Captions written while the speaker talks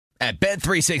At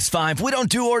Bet365, we don't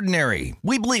do ordinary.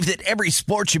 We believe that every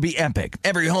sport should be epic.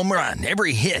 Every home run,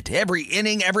 every hit, every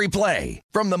inning, every play.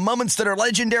 From the moments that are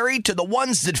legendary to the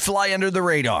ones that fly under the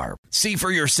radar. See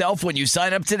for yourself when you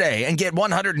sign up today and get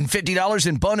 $150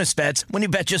 in bonus bets when you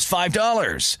bet just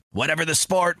 $5. Whatever the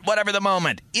sport, whatever the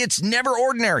moment, it's never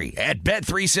ordinary at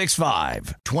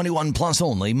Bet365. 21 plus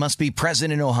only. Must be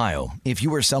present in Ohio. If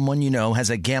you or someone you know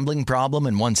has a gambling problem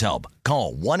and wants help,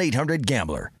 call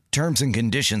 1-800-GAMBLER. Terms and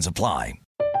conditions apply.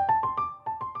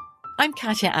 I'm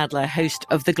Katya Adler, host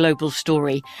of The Global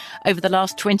Story. Over the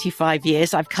last 25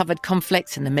 years, I've covered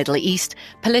conflicts in the Middle East,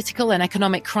 political and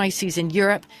economic crises in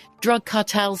Europe, drug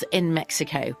cartels in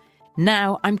Mexico.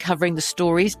 Now I'm covering the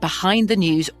stories behind the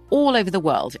news all over the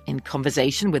world in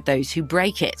conversation with those who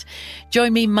break it.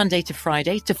 Join me Monday to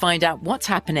Friday to find out what's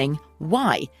happening,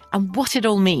 why, and what it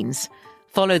all means.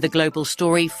 Follow The Global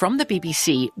Story from the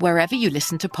BBC wherever you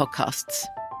listen to podcasts.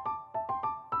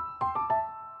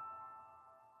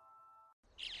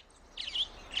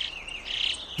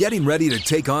 Getting ready to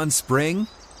take on spring?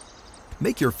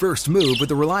 Make your first move with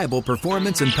the reliable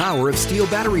performance and power of Steel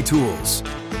battery tools.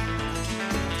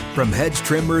 From hedge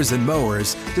trimmers and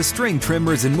mowers to string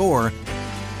trimmers and more,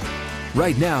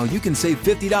 right now you can save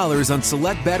 $50 on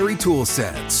select battery tool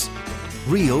sets.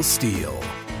 Real Steel.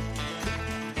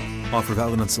 Offer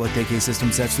valid on select AK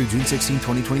system sets through June 16,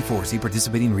 2024. See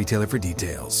participating retailer for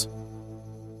details.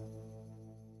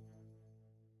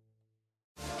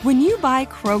 When you buy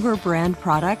Kroger brand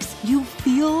products, you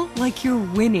feel like you're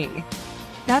winning.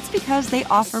 That's because they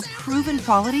offer proven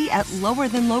quality at lower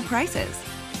than low prices.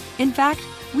 In fact,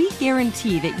 we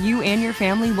guarantee that you and your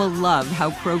family will love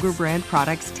how Kroger brand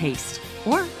products taste,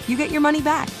 or you get your money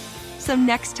back. So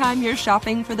next time you're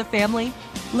shopping for the family,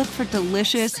 look for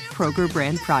delicious Kroger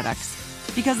brand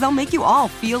products, because they'll make you all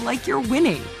feel like you're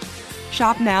winning.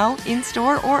 Shop now,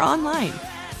 in-store, or online.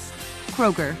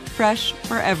 Kroger, fresh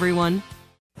for everyone.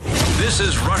 This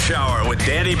is Rush Hour with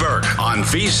Danny Burke on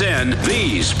VSiN,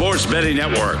 the Sports Betting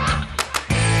Network.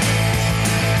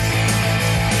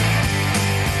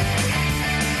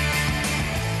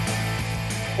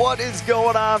 What is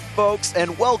going on, folks?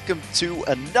 And welcome to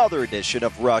another edition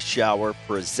of Rush Hour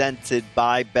presented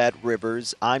by Bet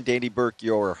Rivers. I'm Danny Burke,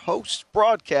 your host,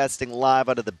 broadcasting live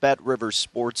out of the Bet Rivers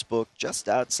Sportsbook just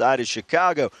outside of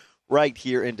Chicago, right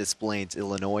here in Des Plaines,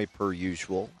 Illinois, per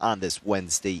usual, on this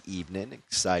Wednesday evening.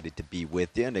 Excited to be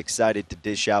with you and excited to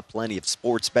dish out plenty of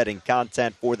sports betting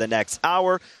content for the next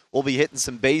hour. We'll be hitting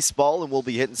some baseball and we'll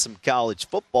be hitting some college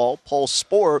football. Paul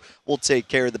Sporer will take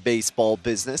care of the baseball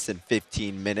business in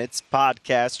 15 minutes.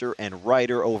 Podcaster and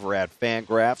writer over at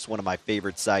Fangraphs, one of my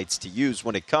favorite sites to use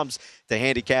when it comes to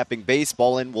handicapping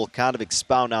baseball, and we'll kind of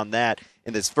expound on that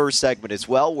in this first segment as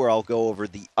well, where I'll go over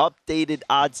the updated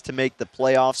odds to make the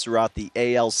playoffs throughout the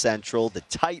AL Central, the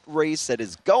tight race that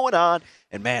is going on,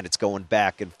 and man, it's going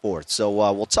back and forth. So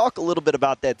we'll talk a little bit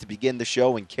about that to begin the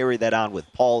show and carry that on with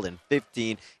Paul in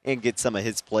 15 and get some of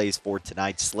his plays for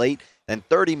tonight's slate. Then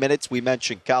 30 minutes, we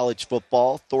mentioned college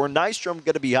football. Thor Nystrom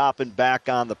going to be hopping back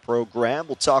on the program.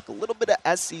 We'll talk a little bit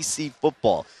of SEC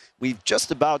football. We've just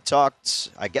about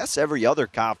talked, I guess, every other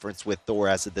conference with Thor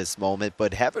as of this moment,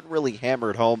 but haven't really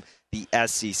hammered home the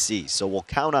SEC. So we'll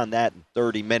count on that in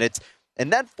 30 minutes.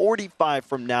 And then 45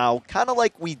 from now, kind of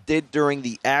like we did during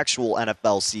the actual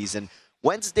NFL season,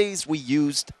 Wednesdays we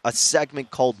used a segment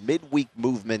called Midweek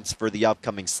Movements for the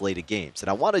upcoming slate of games.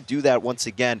 And I want to do that once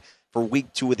again for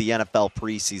week 2 of the NFL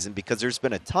preseason, because there's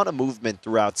been a ton of movement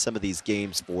throughout some of these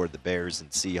games for the Bears and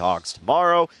Seahawks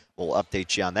tomorrow. We'll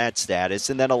update you on that status,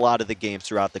 and then a lot of the games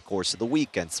throughout the course of the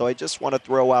weekend. So I just want to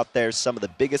throw out there some of the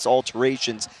biggest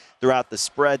alterations throughout the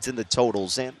spreads and the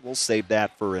totals, and we'll save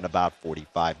that for in about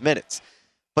 45 minutes.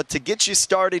 But to get you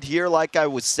started here, like I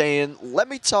was saying, let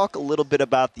me talk a little bit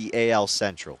about the AL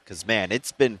Central, because, man,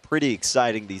 it's been pretty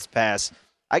exciting these past,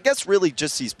 I guess really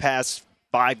just these past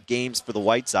 5 games for the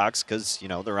White Sox, because, you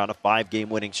know, they're on a 5-game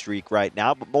winning streak right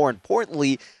now. But more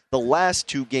importantly, the last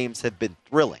 2 games have been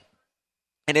thrilling.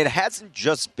 And it hasn't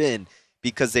just been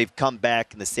because they've come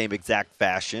back in the same exact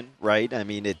fashion, right? I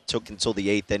mean, it took until the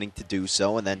 8th inning to do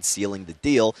so and then sealing the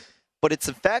deal. But it's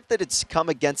the fact that it's come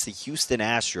against the Houston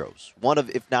Astros, one of,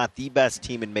 if not the best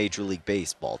team in Major League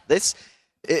Baseball. This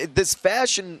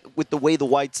fashion with the way the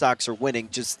White Sox are winning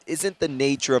just isn't the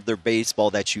nature of their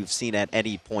baseball that you've seen at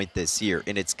any point this year,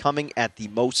 and it's coming at the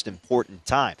most important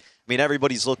time. I mean,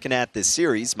 everybody's looking at this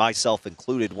series, myself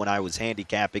included, when I was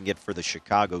handicapping it for the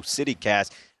Chicago City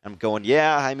Cast. I'm going,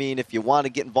 yeah, I mean, if you want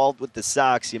to get involved with the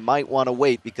Sox, you might want to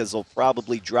wait because they'll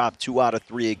probably drop 2 out of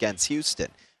 3 against Houston.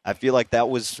 I feel like that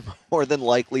was more than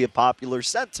likely a popular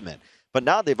sentiment. But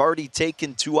now they've already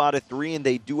taken 2 out of 3, and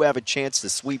they do have a chance to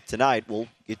sweep tonight. We'll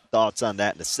get thoughts on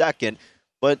that in a second.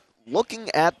 But looking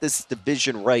at this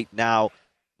division right now,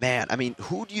 man, I mean,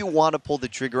 who do you want to pull the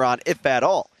trigger on, if at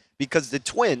all? Because the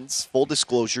Twins, full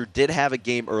disclosure, did have a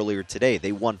game earlier today.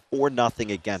 They won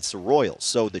 4-0 against the Royals.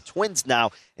 So the Twins now,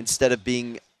 instead of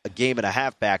being a game and a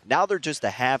half back, now they're just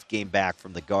a half game back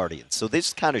from the Guardians. So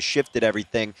this kind of shifted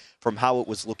everything from how it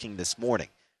was looking this morning.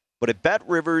 But at Bet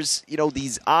Rivers,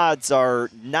 these odds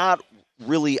are not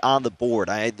really on the board.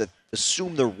 I had to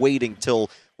assume they're waiting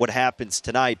till what happens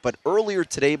tonight. But earlier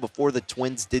today, before the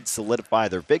Twins did solidify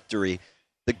their victory,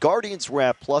 the Guardians were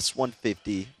at plus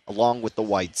 150, along with the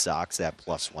White Sox at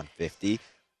plus 150.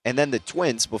 And then the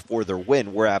Twins, before their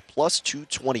win, were at plus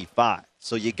 225.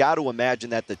 So you got to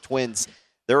imagine that the Twins,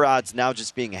 their odds now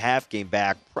just being a half game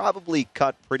back, probably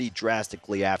cut pretty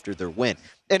drastically after their win.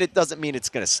 And it doesn't mean it's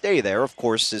going to stay there. Of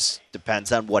course, this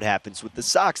depends on what happens with the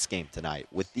Sox game tonight,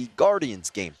 with the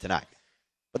Guardians game tonight.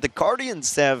 But the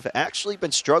Guardians have actually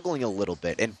been struggling a little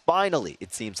bit, and finally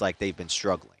it seems like they've been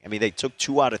struggling. I mean, they took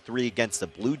 2 out of 3 against the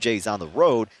Blue Jays on the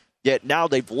road, yet now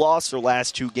they've lost their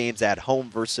last 2 games at home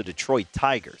versus the Detroit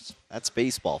Tigers. That's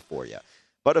baseball for you.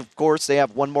 But, of course, they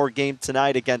have one more game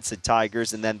tonight against the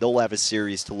Tigers, and then they'll have a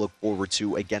series to look forward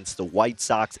to against the White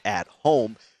Sox at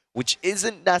home, which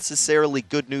isn't necessarily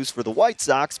good news for the White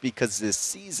Sox because this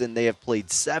season they have played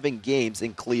 7 games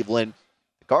in Cleveland.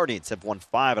 Guardians have won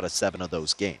 5 out of 7 of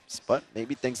those games, but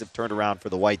maybe things have turned around for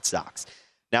the White Sox.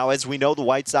 Now, as we know, the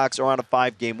White Sox are on a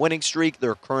 5-game winning streak.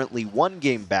 They're currently 1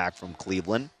 game back from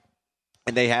Cleveland,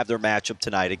 and they have their matchup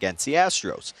tonight against the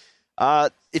Astros.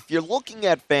 If you're looking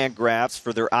at FanGraphs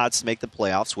for their odds to make the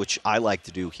playoffs, which I like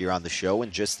to do here on the show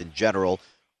and just in general,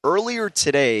 earlier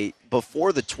today,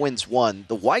 before the Twins won,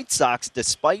 the White Sox,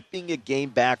 despite being a game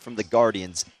back from the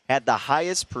Guardians, had the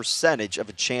highest percentage of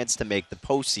a chance to make the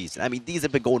postseason. I mean, these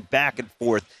have been going back and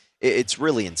forth. It's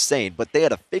really insane. But they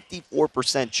had a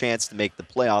 54% chance to make the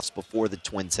playoffs before the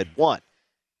Twins had won.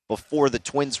 Before the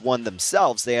Twins won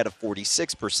themselves, they had a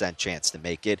 46% chance to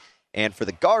make it. And for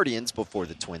the Guardians, before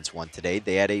the Twins won today,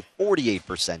 they had a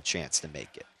 48% chance to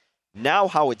make it. Now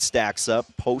how it stacks up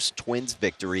post-Twins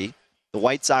victory, the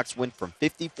White Sox went from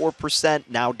 54%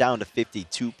 now down to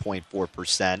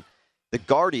 52.4%. The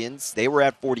Guardians, they were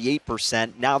at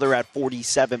 48%. Now they're at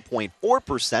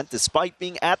 47.4%, despite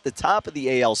being at the top of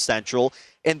the AL Central.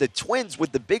 And the Twins,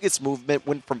 with the biggest movement,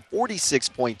 went from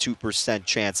 46.2%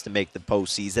 chance to make the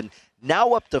postseason,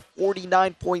 now up to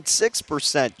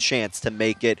 49.6% chance to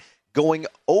make it, going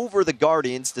over the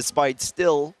Guardians, despite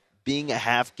still being a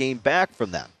half game back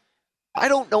from them. I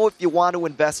don't know if you want to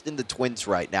invest in the Twins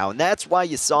right now, and that's why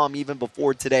you saw them even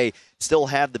before today still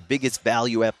have the biggest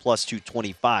value at plus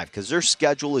 225, because their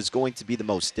schedule is going to be the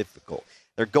most difficult.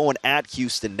 They're going at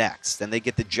Houston next, then they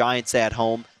get the Giants at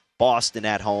home, Boston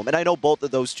at home, and I know both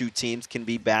of those 2 teams can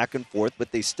be back and forth,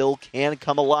 but they still can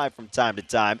come alive from time to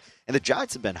time, and the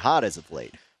Giants have been hot as of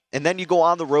late. And then you go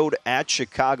on the road at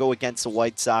Chicago against the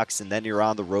White Sox, and then you're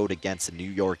on the road against the New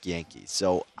York Yankees.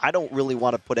 So I don't really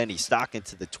want to put any stock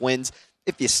into the Twins.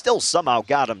 If you still somehow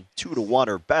got them 2-1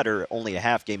 or better, only a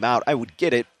half game out, I would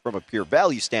get it from a pure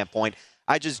value standpoint.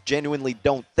 I just genuinely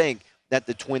don't think that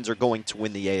the Twins are going to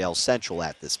win the AL Central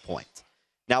at this point.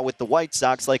 Now with the White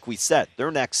Sox, like we said,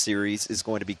 their next series is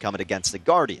going to be coming against the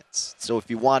Guardians. So if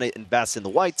you want to invest in the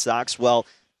White Sox, well,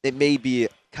 it may be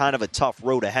kind of a tough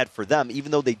road ahead for them. Even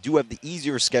though they do have the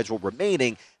easier schedule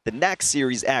remaining, the next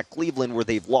series at Cleveland, where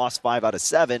they've lost 5 out of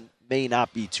 7, may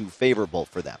not be too favorable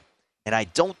for them. And I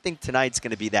don't think tonight's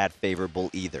going to be that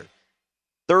favorable either.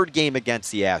 Third game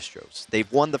against the Astros.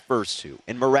 They've won the first 2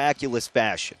 in miraculous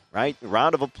fashion, right? A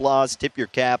round of applause, tip your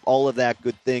cap, all of that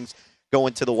good things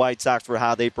going to the White Sox for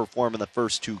how they perform in the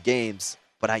first 2 games.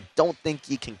 But I don't think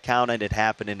you can count on it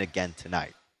happening again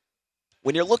tonight.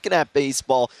 When you're looking at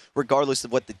baseball, regardless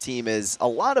of what the team is, a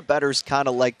lot of bettors kind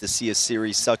of like to see a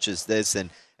series such as this and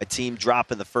a team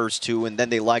drop in the first 2, and then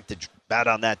they like to bet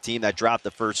on that team that dropped the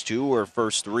first 2 or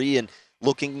first 3 and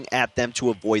looking at them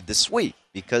to avoid the sweep,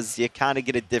 because you kind of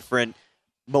get a different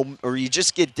you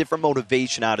just get different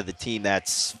motivation out of the team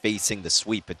that's facing the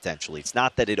sweep potentially. It's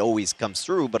not that it always comes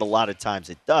through, but a lot of times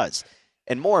it does.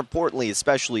 And more importantly,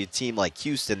 especially a team like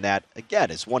Houston that,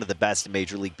 again, is one of the best in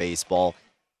Major League Baseball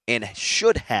and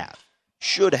should have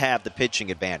the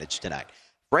pitching advantage tonight.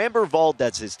 Framber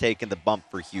Valdez has taken the bump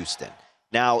for Houston.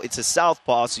 Now, it's a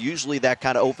southpaw, so usually that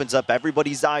kind of opens up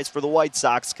everybody's eyes for the White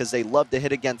Sox because they love to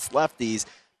hit against lefties.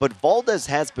 But Valdez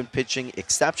has been pitching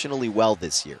exceptionally well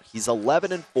this year. He's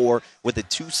 11-4 with a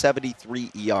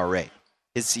 2.73 ERA.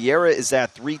 His SIERA is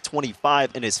at 3.25,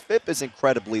 and his FIP is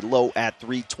incredibly low at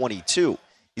 3.22.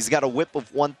 He's got a whip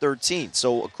of 113.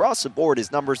 So across the board,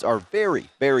 his numbers are very,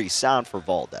 very sound for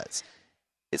Valdez.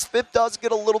 His FIP does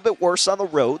get a little bit worse on the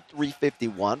road,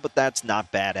 351, but that's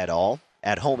not bad at all.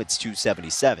 At home, it's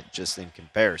 277, just in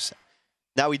comparison.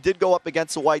 Now, he did go up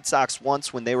against the White Sox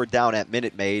once when they were down at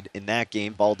Minute Maid. In that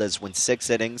game, Valdez went 6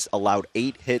 innings, allowed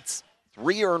 8 hits,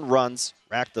 3 earned runs,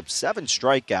 racked up 7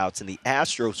 strikeouts, and the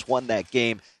Astros won that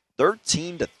game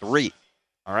 13-3.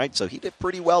 All right, so he did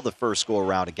pretty well the first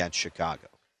go-around against Chicago.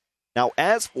 Now,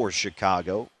 as for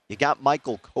Chicago, you got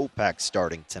Michael Kopech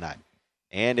starting tonight.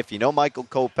 And if you know Michael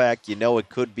Kopech, you know it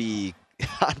could be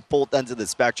on both ends of the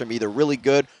spectrum, either really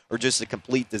good or just a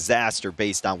complete disaster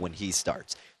based on when he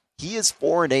starts. He is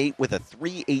 4-8 with a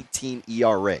 3.18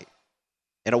 ERA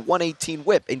and a 1.18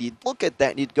 whip. And you'd look at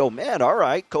that and you'd go, man, all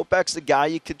right, Kopech's the guy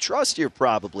you could trust here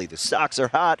probably. The Sox are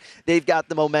hot. They've got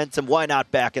the momentum. Why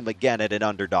not back him again at an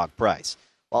underdog price?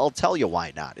 Well, I'll tell you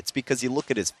why not. It's because you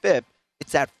look at his FIP,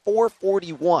 it's at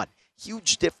 441.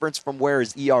 Huge difference from where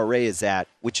his ERA is at,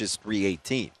 which is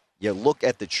 3.18. You look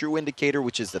at the true indicator,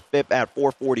 which is the FIP at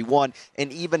 441,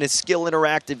 and even his skill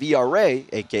interactive ERA,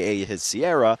 a.k.a. his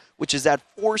Sierra, which is at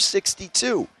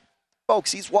 462.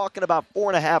 Folks, he's walking about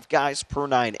 4.5 guys per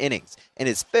 9 innings, and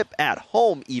his FIP at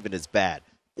home even is bad,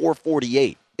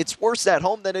 448. It's worse at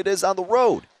home than it is on the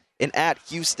road. And at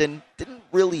Houston, didn't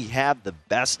really have the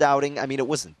best outing. I mean, it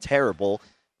wasn't terrible.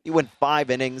 He went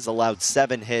 5 innings, allowed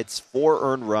 7 hits, 4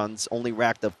 earned runs, only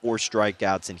racked up 4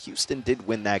 strikeouts, and Houston did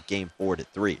win that game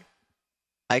 4-3.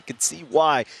 I could see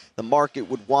why the market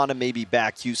would want to maybe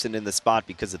back Houston in the spot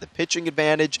because of the pitching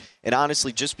advantage, and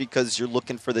honestly, just because you're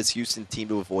looking for this Houston team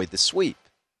to avoid the sweep.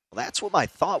 Well, that's what my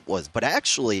thought was, but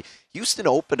actually, Houston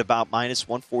opened about minus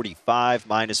 145,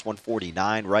 minus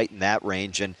 149, right in that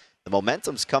range, and the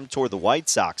momentum's come toward the White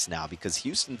Sox now because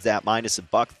Houston's at minus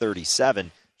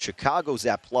 $137. Chicago's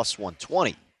at plus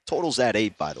 120. Total's at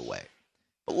 8, by the way.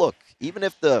 But look, even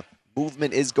if the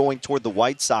movement is going toward the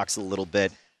White Sox a little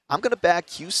bit, I'm going to back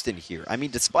Houston here. I mean,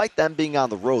 despite them being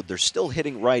on the road, they're still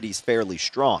hitting righties fairly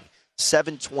strong.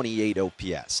 728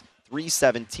 OPS,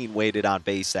 317 weighted on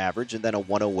base average, and then a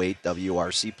 108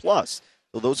 WRC+.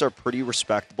 So those are pretty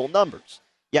respectable numbers.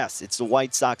 Yes, it's the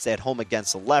White Sox at home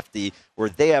against a lefty where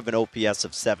they have an OPS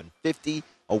of 750,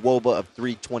 a WOBA of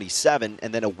 327,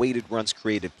 and then a weighted runs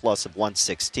created plus of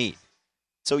 116.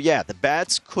 So yeah, the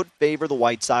bats could favor the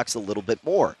White Sox a little bit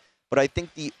more, but I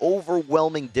think the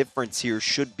overwhelming difference here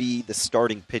should be the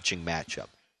starting pitching matchup.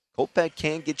 Kopech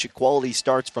can get you quality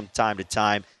starts from time to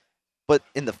time, but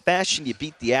in the fashion you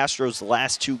beat the Astros the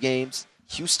last 2 games,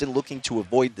 Houston looking to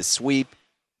avoid the sweep,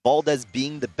 Valdez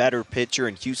being the better pitcher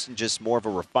and Houston just more of a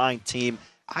refined team,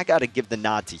 I got to give the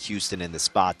nod to Houston in the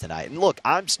spot tonight. And look,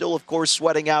 I'm still, of course,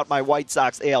 sweating out my White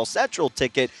Sox AL Central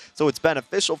ticket, so it's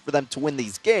beneficial for them to win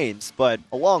these games. But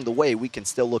along the way, we can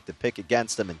still look to pick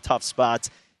against them in tough spots.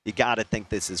 You got to think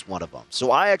this is one of them. So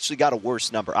I actually got a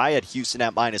worse number. I had Houston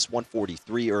at minus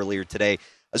 143 earlier today,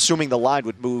 assuming the line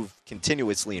would move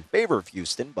continuously in favor of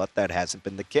Houston, but that hasn't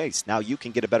been the case. Now you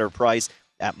can get a better price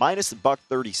at minus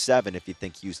 $137 if you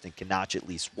think Houston can notch at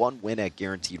least 1 win at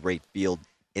Guaranteed Rate Field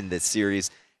in this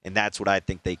series, and that's what I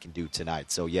think they can do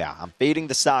tonight. So, yeah, I'm fading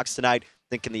the Sox tonight,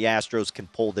 thinking the Astros can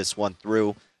pull this one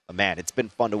through. But, man, it's been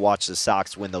fun to watch the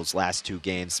Sox win those last 2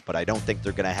 games, but I don't think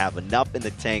they're going to have enough in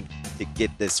the tank to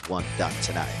get this one done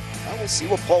tonight. Now we'll see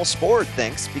what Paul Sporer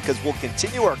thinks, because we'll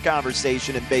continue our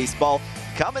conversation in baseball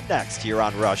coming next here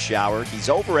on Rush Hour. He's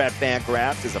over at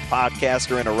Fangraphs as a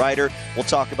podcaster and a writer. We'll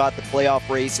talk about the playoff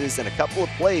races and a couple of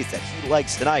plays that he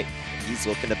likes tonight and he's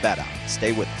looking to bet on.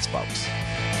 Stay with us, folks.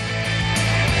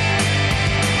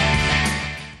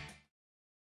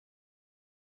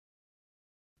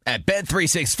 At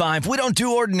Bet365, we don't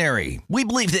do ordinary. We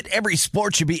believe that every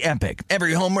sport should be epic.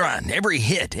 Every home run, every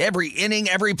hit, every inning,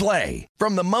 every play.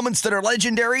 From the moments that are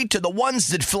legendary to the ones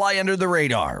that fly under the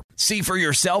radar. See for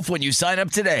yourself when you sign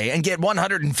up today and get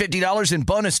 $150 in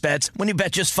bonus bets when you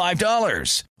bet just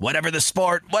 $5. Whatever the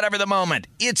sport, whatever the moment,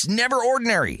 it's never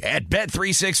ordinary at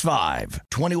Bet365.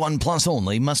 21 plus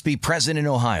only. Must be present in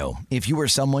Ohio. If you or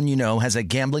someone you know has a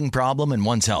gambling problem and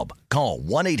wants help, call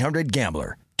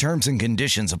 1-800-GAMBLER. Terms and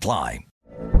conditions apply.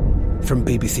 From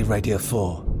BBC Radio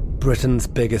 4, Britain's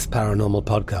biggest paranormal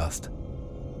podcast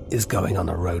is going on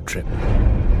a road trip.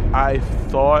 I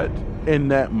thought in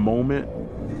that moment,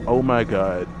 oh my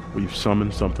God, we've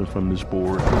summoned something from this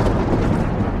board.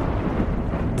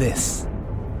 This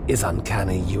is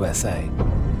Uncanny USA.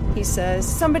 He says,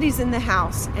 somebody's in the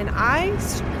house, and I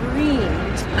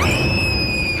screamed.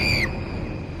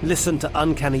 Listen to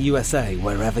Uncanny USA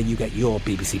wherever you get your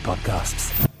BBC podcasts,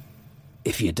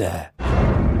 if you dare. If you dare.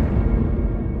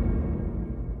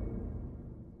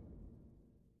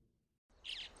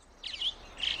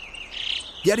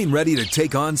 Getting ready to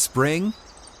take on spring?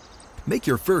 Make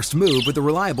your first move with the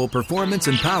reliable performance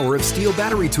and power of Steel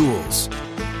battery tools.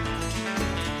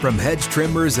 From hedge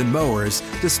trimmers and mowers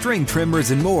to string trimmers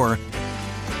and more,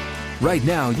 right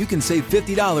now you can save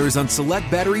 $50 on select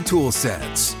battery tool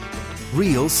sets.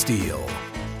 Real Steel.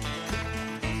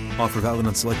 Offer valid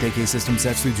on select AK system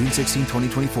sets through June 16,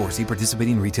 2024. See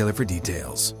participating retailer for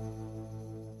details.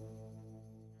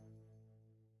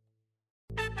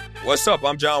 What's up?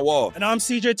 I'm John Wall. And I'm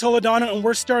CJ Toledano, and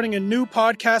we're starting a new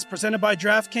podcast presented by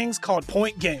DraftKings called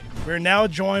Point Game. We're now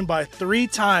joined by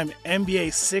three-time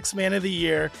NBA Sixth Man of the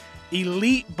Year,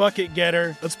 elite bucket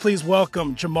getter. Let's please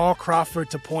welcome Jamal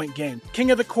Crawford to Point Game. King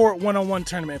of the Court one-on-one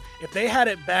tournament. If they had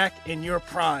it back in your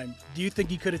prime, do you think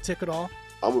you could have took it all?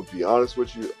 I'm going to be honest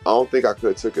with you. I don't think I could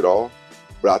have took it all,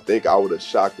 but I think I would have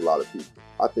shocked a lot of people.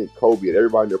 I think Kobe and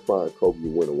everybody in their prime, Kobe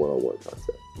would win a one-on-one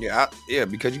contest. Yeah,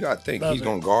 because you got to think. He's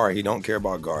going to guard. He don't care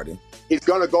about guarding. He's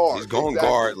going to guard. He's going to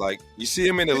guard. Like, you see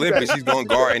him in the Olympics, he's going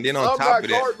to guard. And then on top of that. I'm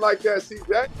not guarding like that,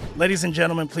 CJ. Ladies and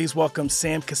gentlemen, please welcome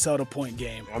Sam Cassell to Point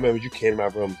Game. I remember you came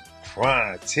out from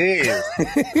prime 10.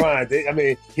 I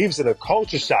mean, he was in a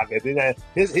culture shock. And then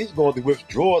he's going through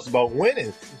withdrawals about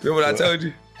winning. Remember what I told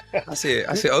you? I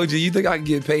said, OG, you think I can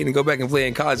get paid and go back and play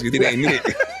in college because it ain't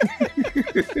it?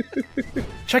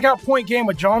 Check out Point Game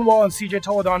with John Wall and CJ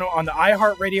Toledano on the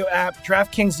iHeartRadio app,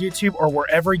 DraftKings YouTube, or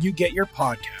wherever you get your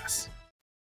podcasts.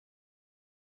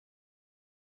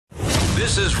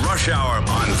 This is Rush Hour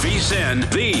on VSiN,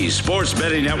 the Sports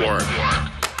Betting Network.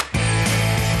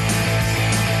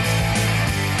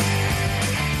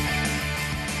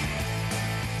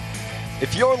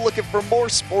 If you're looking for more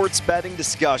sports betting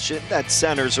discussion that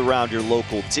centers around your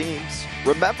local teams,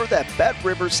 remember that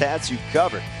BetRivers has you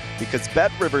covered, because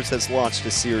BetRivers has launched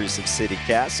a series of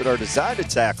CityCasts that are designed to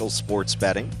tackle sports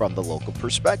betting from the local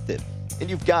perspective. And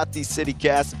you've got these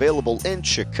CityCasts available in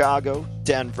Chicago,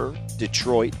 Denver,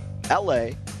 Detroit, LA,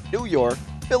 New York,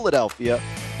 Philadelphia,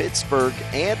 Pittsburgh,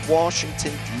 and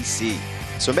Washington, D.C.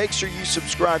 So make sure you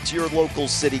subscribe to your local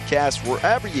CityCast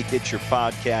wherever you get your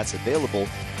podcasts available.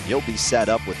 You'll be set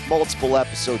up with multiple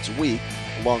episodes a week,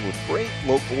 along with great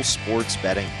local sports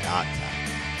betting content.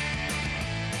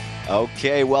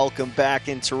 Okay, welcome back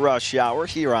into Rush Hour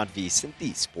here on VSiN,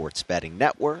 the Sports Betting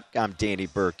Network. I'm Danny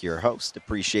Burke, your host.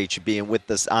 Appreciate you being with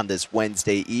us on this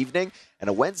Wednesday evening, and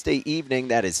a Wednesday evening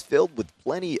that is filled with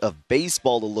plenty of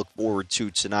baseball to look forward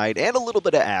to tonight, and a little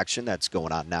bit of action that's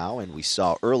going on now, and we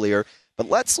saw earlier. But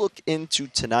let's look into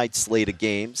tonight's slate of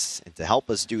games. And to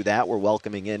help us do that, we're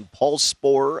welcoming in Paul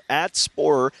Sporer at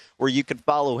Sporer, where you can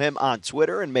follow him on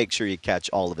Twitter and make sure you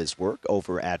catch all of his work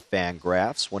over at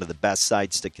Fangraphs, one of the best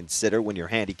sites to consider when you're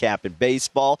handicapping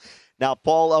baseball. Now,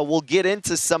 Paul, we'll get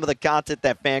into some of the content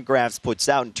that Fangraphs puts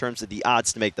out in terms of the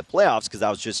odds to make the playoffs, because I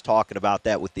was just talking about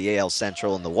that with the AL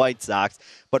Central and the White Sox.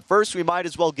 But first, we might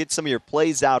as well get some of your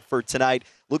plays out for tonight.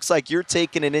 Looks like you're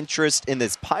taking an interest in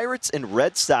this Pirates and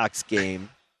Red Sox game.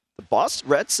 The Boston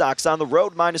Red Sox on the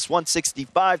road, minus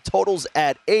 165, totals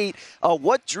at 8.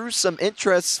 What drew some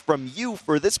interest from you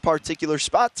for this particular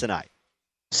spot tonight?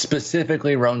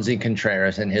 Specifically, Roansy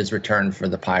Contreras and his return for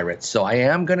the Pirates. So I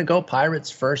am going to go Pirates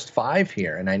first 5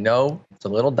 here. And I know it's a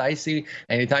little dicey.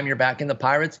 Anytime you're back in the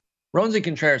Pirates, Roansy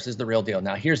Contreras is the real deal.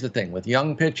 Now, here's the thing. With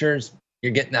young pitchers,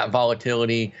 you're getting that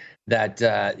volatility that,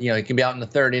 it can be out in the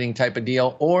third inning type of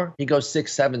deal, or he goes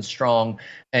 6-7 strong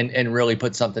and really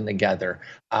put something together.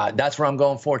 That's where I'm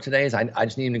going for today is I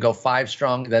just need him to go 5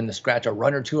 strong, then to scratch a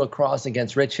run or two across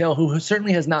against Rich Hill, who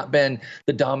certainly has not been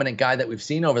the dominant guy that we've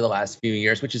seen over the last few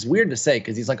years, which is weird to say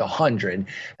because he's like 100.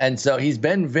 And so he's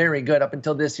been very good up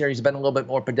until this year. He's been a little bit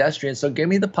more pedestrian. So give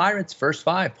me the Pirates first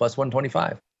 5 plus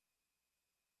 125.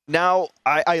 Now,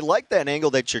 I like that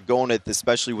angle that you're going at,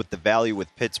 especially with the value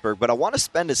with Pittsburgh, but I want to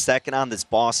spend a second on this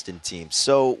Boston team.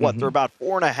 So, they're about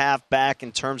 4.5 back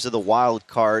in terms of the wild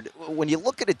card. When you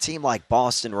look at a team like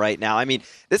Boston right now, I mean,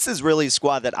 this is really a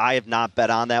squad that I have not bet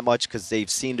on that much because they've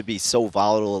seemed to be so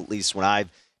volatile, at least when I've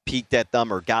peeked at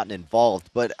them or gotten involved.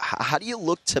 But how do you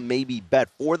look to maybe bet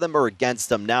for them or against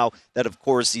them now that, of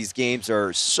course, these games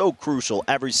are so crucial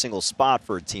every single spot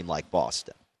for a team like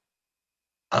Boston?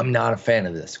 I'm not a fan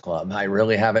of this club. I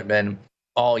really haven't been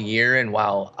all year. And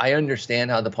while I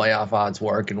understand how the playoff odds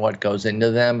work and what goes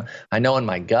into them, I know in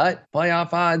my gut,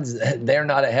 playoff odds, they're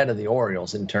not ahead of the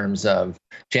Orioles in terms of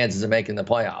chances of making the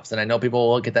playoffs. And I know people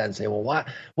will look at that and say, well,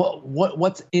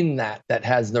 what's in that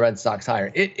has the Red Sox higher?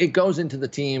 It goes into the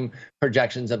team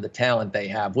projections of the talent they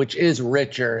have, which is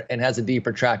richer and has a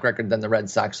deeper track record than the Red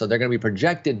Sox. So they're going to be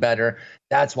projected better.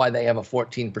 That's why they have a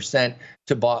 14%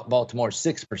 to Baltimore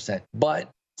 6%. But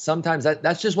sometimes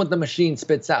that's just what the machine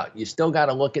spits out. You still got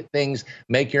to look at things,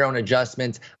 make your own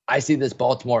adjustments. I see this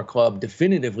Baltimore club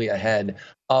definitively ahead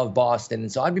of Boston.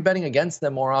 And so I'd be betting against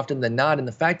them more often than not. And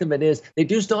the fact of it is they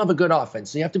do still have a good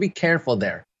offense. So you have to be careful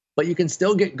there. But you can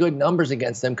still get good numbers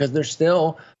against them because they're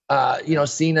still,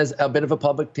 seen as a bit of a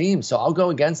public team. So I'll go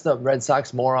against the Red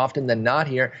Sox more often than not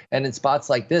here. And in spots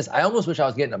like this, I almost wish I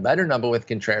was getting a better number with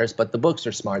Contreras, but the books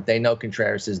are smart. They know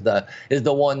Contreras is the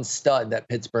one stud that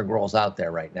Pittsburgh rolls out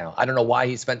there right now. I don't know why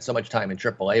he spent so much time in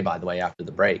AAA, by the way, after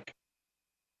the break.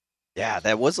 Yeah,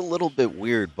 that was a little bit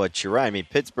weird, but you're right. I mean,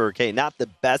 Pittsburgh, hey, not the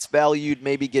best value you'd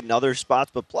maybe get in other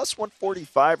spots, but plus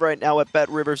 145 right now at Bet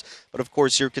Rivers. But, of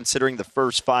course, you're considering the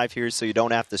first 5 here, so you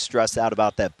don't have to stress out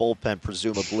about that bullpen,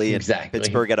 presumably. Exactly. And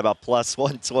Pittsburgh at about plus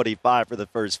 125 for the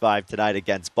first 5 tonight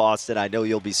against Boston. I know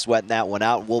you'll be sweating that one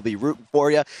out. We'll be rooting for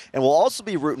you, and we'll also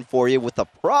be rooting for you with a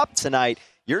prop tonight.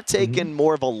 You're taking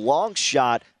more of a long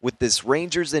shot with this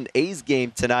Rangers and A's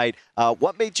game tonight.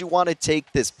 What made you want to take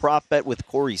this prop bet with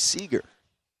Corey Seager?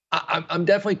 I'm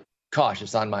definitely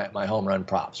cautious on my home run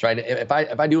props, right? If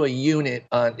I do a unit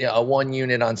on a 1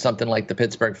 unit on something like the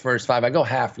Pittsburgh first 5, I go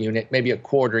half unit, maybe a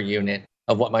quarter unit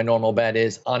of what my normal bet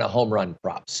is on a home run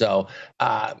prop. So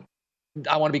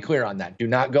I want to be clear on that. Do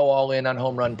not go all in on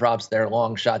home run props. They're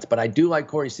long shots, but I do like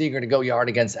Corey Seager to go yard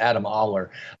against Adam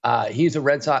Oller. He's a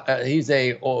Red Sox. He's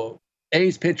a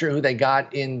A's pitcher who they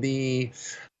got in the.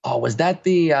 Was that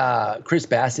the Chris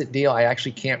Bassett deal? I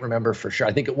actually can't remember for sure.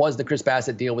 I think it was the Chris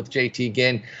Bassett deal with JT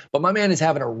Ginn. But my man is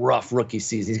having a rough rookie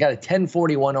season. He's got a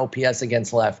 1041 OPS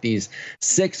against lefties,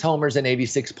 6 homers and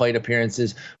 86 plate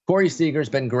appearances. Corey Seager's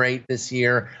been great this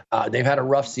year. They've had a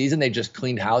rough season. They just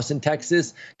cleaned house in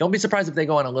Texas. Don't be surprised if they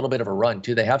go on a little bit of a run,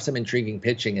 too. They have some intriguing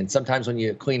pitching, and sometimes when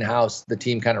you clean house, the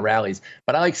team kind of rallies.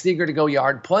 But I like Seager to go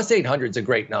yard. Plus 800 is a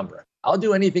great number. I'll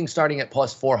do anything starting at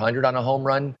plus 400 on a home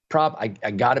run prop. I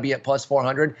got to be at plus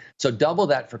 400. So double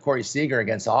that for Corey Seager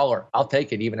against Oller. I'll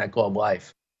take it even at Globe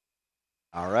Life.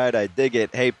 All right, I dig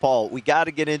it. Hey, Paul, we got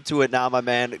to get into it now, my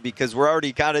man, because we're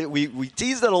already we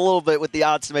teased it a little bit with the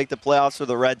odds to make the playoffs for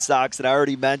the Red Sox, and I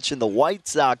already mentioned the White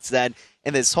Sox then.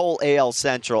 And this whole AL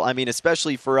Central, I mean,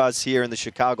 especially for us here in the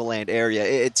Chicagoland area,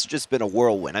 it's just been a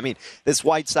whirlwind. I mean, this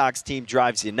White Sox team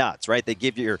drives you nuts, right? They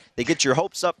get your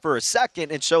hopes up for a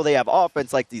second and show they have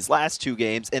offense like these last 2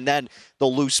 games, and then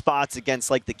they'll lose spots against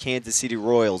like the Kansas City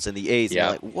Royals and the A's.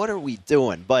 Yeah. And like, what are we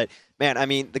doing? But man, I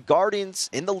mean, the Guardians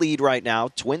in the lead right now.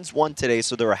 Twins won today,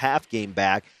 so they're a half game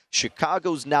back.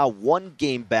 Chicago's now 1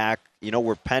 game back.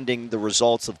 We're pending the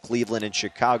results of Cleveland and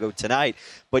Chicago tonight.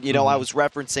 But, I was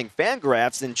referencing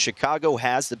Fangraphs, and Chicago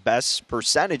has the best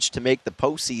percentage to make the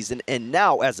postseason. And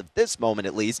now, as of this moment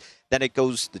at least, then it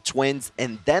goes the Twins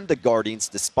and then the Guardians,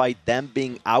 despite them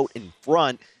being out in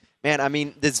front. Man, I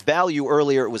mean, this value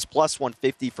earlier, it was plus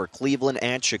 150 for Cleveland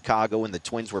and Chicago, and the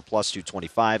Twins were plus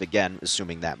 225, again,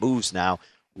 assuming that moves now.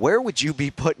 Where would you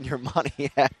be putting your money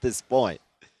at this point?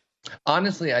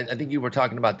 Honestly, I think you were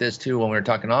talking about this too when we were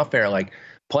talking off air, like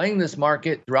playing this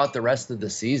market throughout the rest of the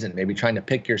season, maybe trying to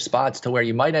pick your spots to where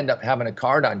you might end up having a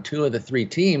card on 2 of the 3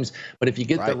 teams. But if you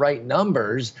get the right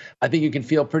numbers, I think you can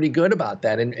feel pretty good about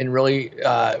that and really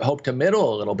hope to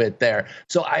middle a little bit there.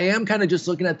 So I am kind of just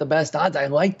looking at the best odds. I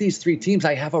like these 3 teams.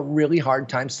 I have a really hard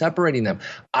time separating them.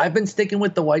 I've been sticking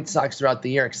with the White Sox throughout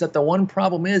the year, except the one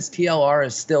problem is TLR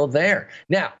is still there.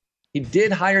 Now, he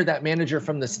did hire that manager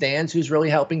from the stands who's really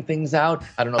helping things out.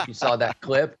 I don't know if you saw that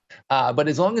clip. But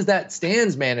as long as that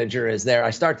stands manager is there,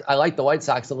 I like the White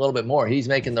Sox a little bit more. He's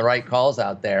making the right calls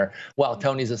out there while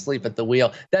Tony's asleep at the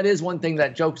wheel. That is one thing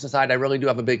that, jokes aside, I really do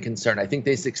have a big concern. I think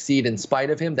they succeed in spite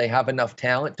of him. They have enough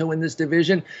talent to win this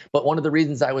division. But one of the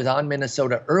reasons I was on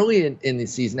Minnesota early in the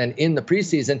season and in the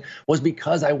preseason was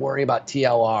because I worry about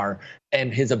TLR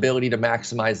and his ability to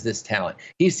maximize this talent.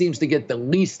 He seems to get the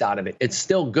least out of it. It's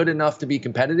still good enough to be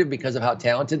competitive because of how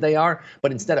talented they are,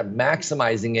 but instead of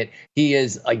maximizing it, he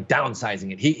is like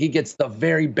downsizing it. He gets the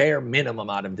very bare minimum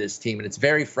out of this team, and it's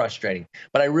very frustrating.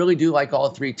 But I really do like all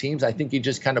 3 teams. I think you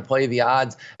just kind of play the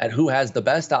odds at who has the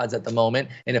best odds at the moment,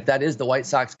 and if that is the White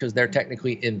Sox because they're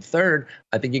technically in 3rd,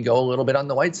 I think you go a little bit on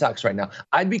the White Sox right now.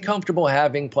 I'd be comfortable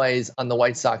having plays on the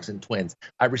White Sox and Twins.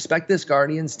 I respect this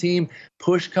Guardians team.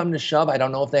 Push come to shove, I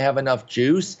don't know if they have enough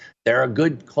juice. They're a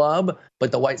good club,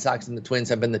 but the White Sox and the Twins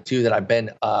have been the 2 that I've been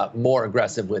more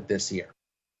aggressive with this year.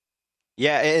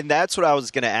 Yeah, and that's what I was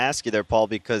going to ask you there, Paul,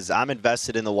 because I'm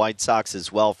invested in the White Sox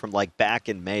as well from like back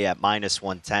in May at minus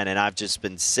 110, and I've just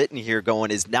been sitting here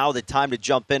going, is now the time to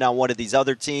jump in on one of these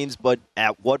other teams, but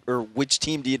at what or which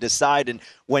team do you decide, and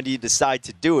when do you decide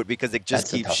to do it? Because it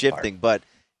just keeps shifting. But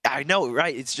I know,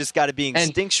 right? It's just got to be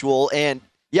instinctual, and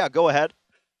yeah, go ahead.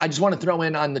 I just want to throw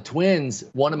in on the Twins.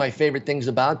 One of my favorite things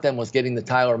about them was getting the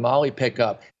Tyler Mahle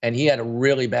pickup, and he had a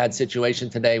really bad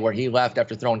situation today where he left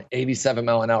after throwing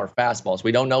 87-mile-an-hour fastballs.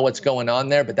 We don't know what's going on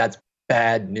there, but that's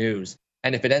bad news.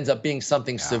 And if it ends up being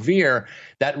something severe,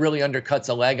 that really undercuts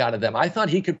a leg out of them. I thought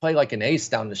he could play like an ace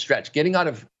down the stretch. Getting out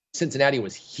of Cincinnati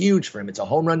was huge for him. It's a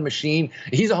home run machine.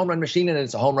 He's a home run machine, and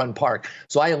it's a home run park.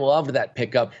 So I loved that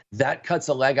pickup. That cuts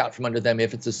a leg out from under them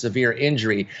if it's a severe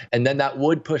injury. And then that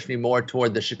would push me more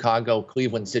toward the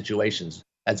Chicago-Cleveland situations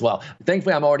as well.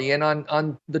 Thankfully, I'm already in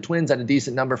on the Twins at a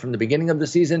decent number from the beginning of the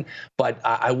season, but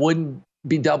I wouldn't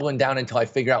be doubling down until I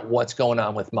figure out what's going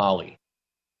on with Mahle.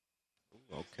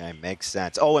 Okay, makes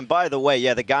sense. Oh, and by the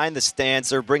way, the guy in the stands,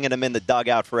 they're bringing him in the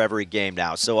dugout for every game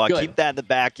now. So keep that in the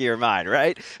back of your mind,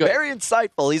 right? Good. Very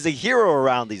insightful. He's a hero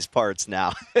around these parts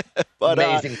now. But,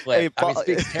 amazing play. Hey,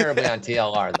 speaks terribly on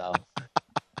TLR, though.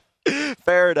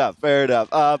 Fair enough.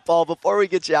 Paul, before we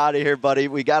get you out of here, buddy,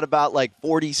 we got about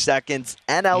 40 seconds.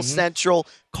 NL Central,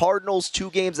 Cardinals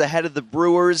 2 games ahead of the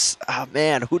Brewers. Oh,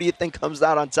 man, who do you think comes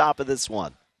out on top of this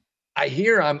one? I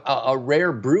hear I'm a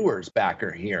rare Brewers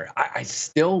backer here. I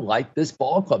still like this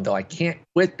ball club, though. I can't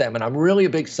quit them, and I'm really a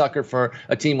big sucker for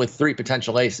a team with 3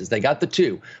 potential aces. They got the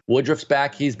 2. Woodruff's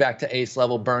back. He's back to ace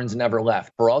level. Burns never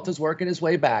left. Peralta's working his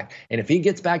way back, and if he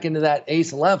gets back into that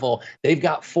ace level, they've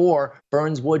got 4,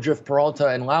 Burns, Woodruff, Peralta,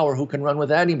 and Lauer, who can run with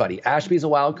anybody. Ashby's a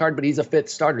wild card, but he's a 5th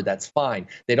starter. That's fine.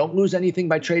 They don't lose anything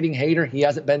by trading Hader. He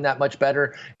hasn't been that much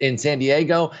better in San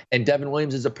Diego, and Devin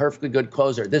Williams is a perfectly good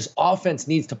closer. This offense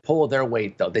needs to pull their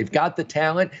weight, though. They've got the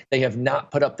talent. They have not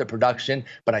put up the production,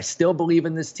 but I still believe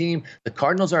in this team. The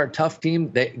Cardinals are a tough team.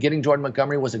 Getting Jordan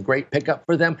Montgomery was a great pickup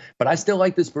for them, but I still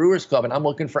like this Brewers club, and I'm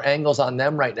looking for angles on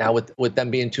them right now with them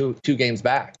being two games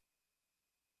back.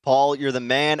 Paul, you're the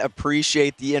man.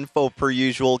 Appreciate the info per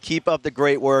usual. Keep up the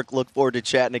great work. Look forward to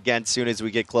chatting again soon as we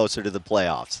get closer to the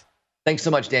playoffs. Thanks so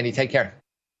much, Danny. Take care.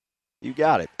 You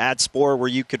got it. @Spore, where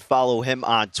you could follow him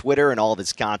on Twitter and all of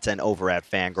his content over at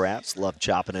Fangraphs. Love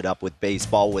chopping it up with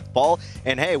baseball with Paul.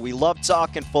 And hey, we love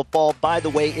talking football. By the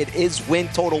way, it is Win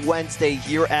Total Wednesday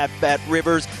here at Bet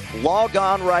Rivers. Log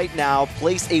on right now,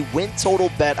 place a win total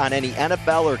bet on any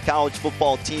NFL or college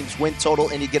football team's win total,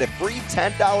 and you get a free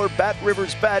 $10 Bet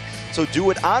Rivers bet. So do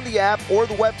it on the app or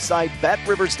the website,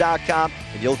 betrivers.com,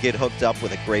 and you'll get hooked up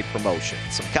with a great promotion.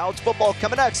 Some college football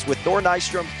coming next with Thor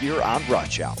Nystrom here on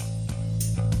Rush Hour.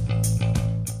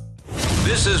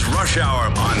 This is Rush Hour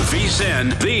on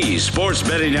VSiN, the Sports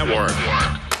Betting Network.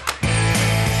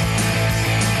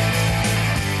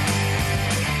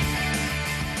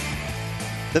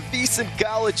 The VSiN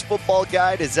College Football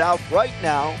Guide is out right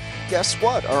now. Guess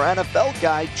what? Our NFL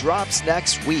Guide drops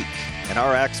next week. And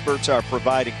our experts are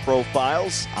providing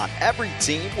profiles on every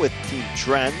team with team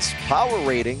trends, power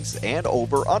ratings, and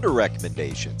over-under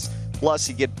recommendations. Plus,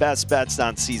 you get best bets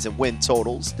on season win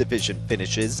totals, division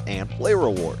finishes, and player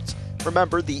awards.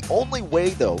 Remember, the only way,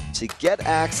 though, to get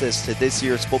access to this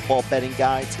year's football betting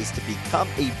guides is to become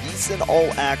a VSiN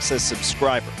All-Access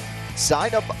subscriber.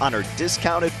 Sign up on our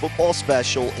discounted football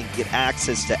special and get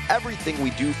access to everything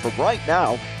we do from right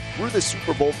now through the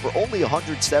Super Bowl for only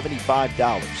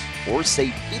 $175, or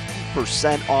save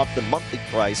 50% off the monthly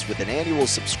price with an annual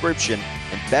subscription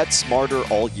and bet smarter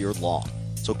all year long.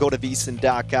 So go to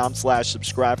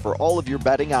VSiN.com/subscribe for all of your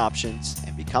betting options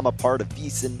and become a part of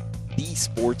VSiN, the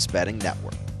Sports Betting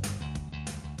Network.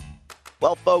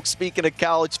 Well, folks, speaking of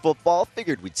college football,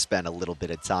 figured we'd spend a little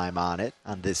bit of time on it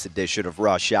on this edition of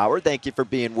Rush Hour. Thank you for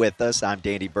being with us. I'm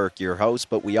Danny Burke, your host,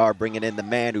 but we are bringing in the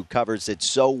man who covers it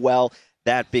so well,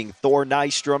 that being Thor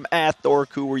Nystrom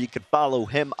 @ThorCoo, where you can follow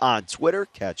him on Twitter.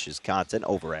 Catch his content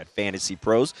over at Fantasy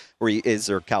Pros, where he is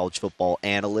their college football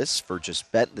analyst for just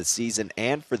betting the season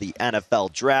and for the NFL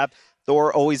draft.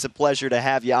 Thor, always a pleasure to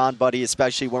have you on, buddy,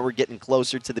 especially when we're getting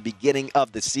closer to the beginning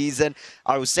of the season.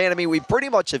 I was saying, we pretty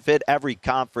much have hit every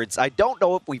conference. I don't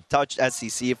know if we've touched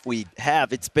SEC. If we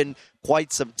have, it's been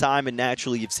quite some time, and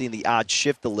naturally you've seen the odds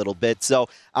shift a little bit. So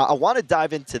I want to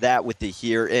dive into that with you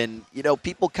here. And,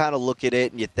 people kind of look at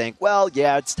it and you think, well,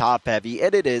 yeah, it's top-heavy,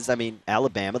 and it is.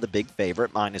 Alabama, the big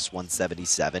favorite,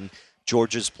 -177.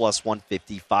 Georgia's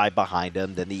 +155 behind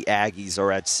them. Then the Aggies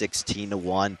are at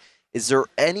 16-1. Is there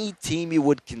any team you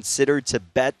would consider to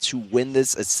bet to win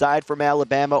this aside from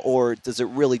Alabama, or does it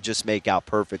really just make out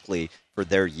perfectly for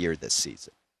their year this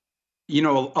season? A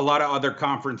lot of other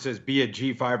conferences, be it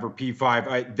G5 or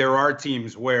P5, there are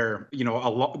teams where,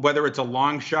 whether it's a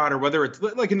long shot or whether it's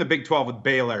like in the Big 12 with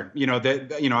Baylor,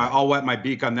 I'll wet my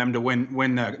beak on them to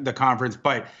win the conference.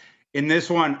 But in this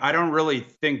one, I don't really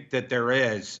think that there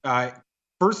is.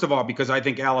 First of all, because I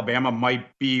think Alabama might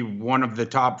be one of the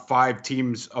top 5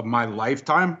 teams of my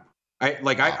lifetime.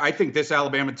 I think this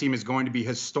Alabama team is going to be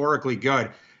historically good.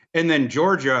 And then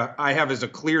Georgia, I have as a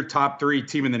clear top 3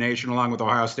 team in the nation, along with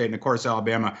Ohio State and, of course,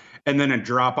 Alabama. And then a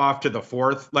drop off to the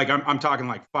 4th. Like, I'm talking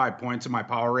like 5 points in my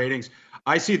power ratings.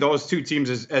 I see those 2 teams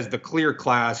as the clear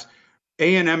class.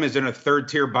 A&M is in a 3rd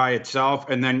tier by itself,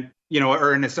 and then,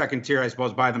 or in a 2nd tier, I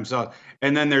suppose, by themselves.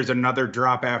 And then there's another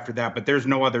drop after that. But there's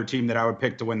no other team that I would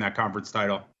pick to win that conference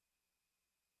title.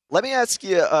 Let me ask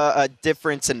you a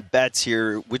difference in bets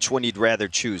here, which one you'd rather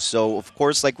choose. So, of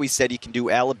course, like we said, you can do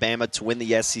Alabama to win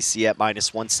the SEC at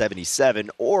minus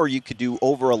 177, or you could do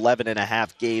over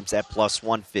 11.5 games at plus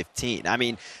 115. I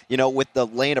mean, with the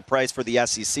laying a price for the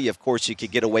SEC, of course, you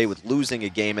could get away with losing a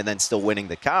game and then still winning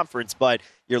the conference, but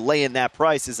you're laying that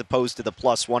price as opposed to the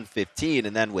plus 115,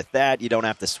 and then with that, you don't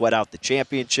have to sweat out the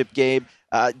championship game.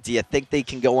 Do you think they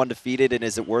can go undefeated, and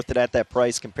is it worth it at that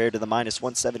price compared to the minus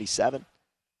 177?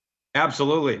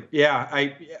 Absolutely. Yeah,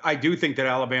 I do think that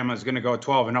Alabama is going to go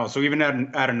 12-0. So even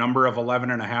at a number of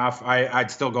 11.5,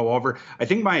 I'd still go over. I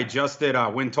think my adjusted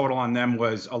win total on them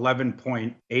was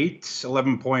 11.8,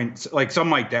 11 points, like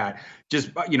something like that.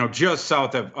 Just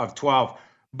south of 12.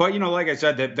 But, like I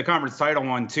said, the conference title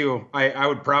one, too, I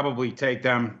would probably take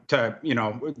them to,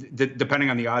 depending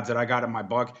on the odds that I got in my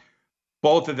book.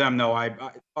 Both of them, though,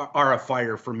 are a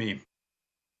fire for me.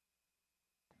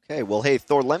 Okay, well, hey,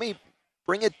 Thor, let me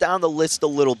bring it down the list a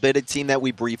little bit. A team that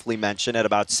we briefly mentioned at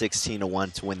about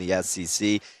 16-1 to win the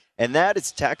SEC, and that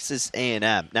is Texas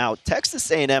A&M. Now,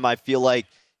 Texas A&M, I feel like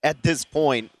at this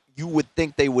point, you would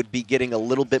think they would be getting a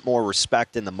little bit more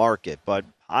respect in the market, but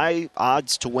high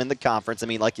odds to win the conference. I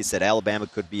mean, like you said, Alabama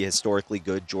could be historically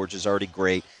good. Georgia's already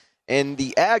great. And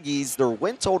the Aggies, their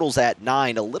win total's at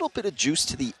 9, a little bit of juice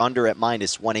to the under at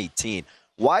minus 118.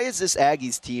 Why is this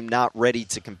Aggies team not ready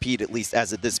to compete, at least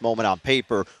as of this moment on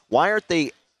paper? Why aren't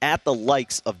they at the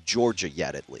likes of Georgia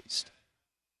yet, at least?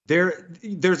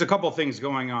 There's a couple things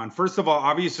going on. First of all,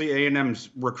 obviously A&M's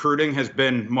recruiting has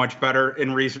been much better in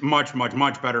much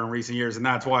better in recent years, and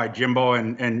that's why Jimbo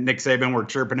and Nick Saban were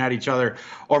chirping at each other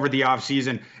over the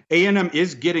offseason. A&M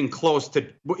is getting close to,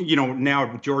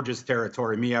 now Georgia's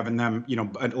territory, me having them,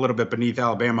 a little bit beneath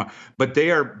Alabama, but they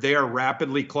are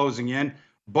rapidly closing in.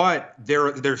 But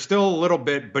they're still a little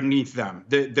bit beneath them.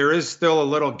 There is still a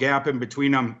little gap in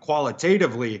between them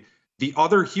qualitatively. The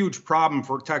other huge problem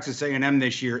for Texas A&M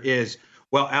this year is,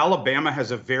 Alabama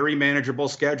has a very manageable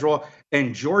schedule,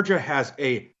 and Georgia has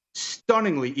a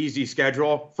stunningly easy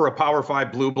schedule for a Power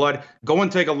 5 blue blood. Go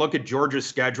and take a look at Georgia's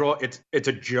schedule. It's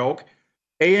a joke.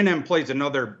 A&M plays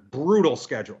another brutal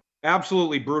schedule,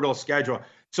 absolutely brutal schedule.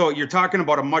 So you're talking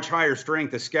about a much higher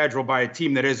strength of schedule by a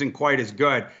team that isn't quite as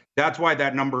good. That's why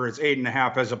that number is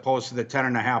 8.5 as opposed to the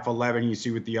 10.5, 11 you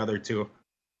see with the other two.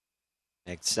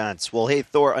 Makes sense. Well, hey,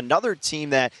 Thor, another team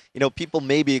that, people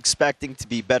may be expecting to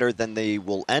be better than they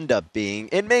will end up being,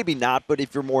 and maybe not, but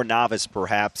if you're more novice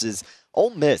perhaps, is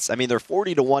Ole Miss. I mean, they're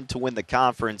 40-1 to win the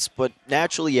conference, but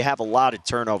naturally you have a lot of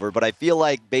turnover. But I feel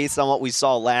like based on what we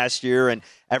saw last year and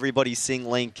everybody seeing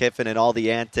Lane Kiffin and all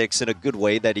the antics in a good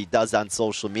way that he does on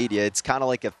social media, it's kind of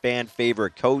like a fan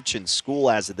favorite coach in school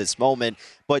as of this moment.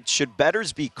 But should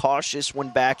bettors be cautious when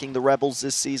backing the Rebels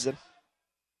this season?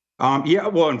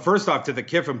 And first off, to the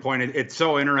Kiffin point, it's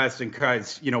so interesting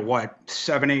because,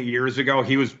 7-8 years ago,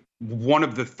 he was one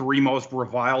of the 3 most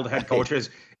reviled head coaches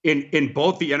in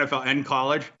both the NFL and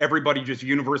college. Everybody just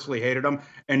universally hated him,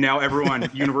 and now everyone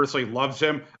universally loves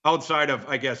him outside of,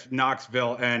 I guess,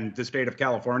 Knoxville and the state of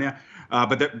California.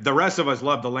 But the rest of us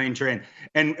love the Lane train.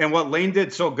 And what Lane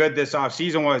did so good this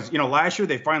offseason was, last year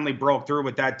they finally broke through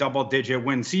with that double-digit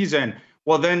win season.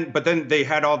 But then they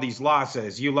had all these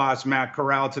losses. You lost Matt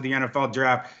Corral to the NFL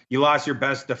draft. You lost your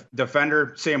best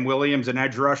defender, Sam Williams, an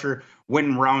edge rusher, went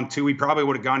in round 2. He probably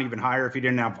would have gone even higher if he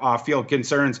didn't have off-field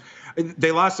concerns.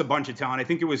 They lost a bunch of talent. I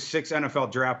think it was 6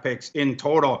 NFL draft picks in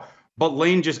total. But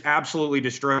Lane just absolutely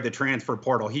destroyed the transfer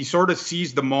portal. He sort of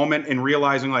seized the moment and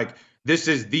realizing, this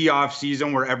is the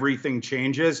offseason where everything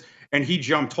changes, and he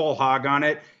jumped whole hog on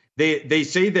it. They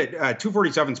say that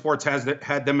 247 Sports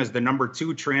had them as the number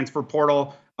 2 transfer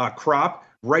portal crop,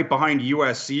 right behind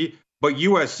USC. But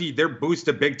USC, they're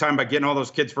boosted big time by getting all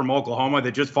those kids from Oklahoma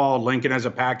that just followed Lincoln as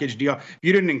a package deal. If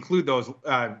you didn't include those,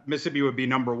 Mississippi would be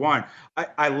number 1.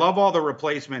 I love all the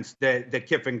replacements that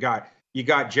Kiffin got. You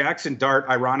got Jackson Dart,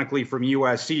 ironically, from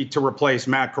USC to replace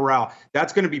Matt Corral.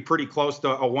 That's going to be pretty close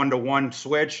to a 1-to-1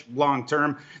 switch long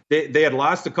term. They had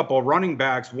lost a couple of running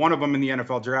backs, one of them in the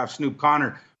NFL draft, Snoop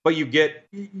Connor. But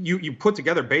you put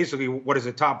together basically what is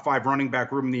a top 5 running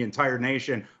back room in the entire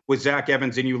nation with Zach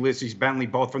Evans and Ulysses Bentley,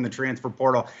 both from the transfer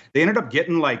portal. They ended up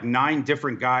getting 9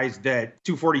 different guys that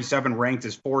 247 ranked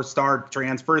as 4-star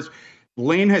transfers.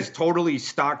 Lane has totally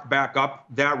stocked back up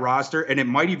that roster, and it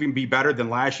might even be better than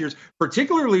last year's,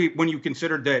 particularly when you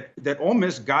consider that Ole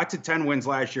Miss got to 10 wins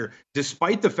last year,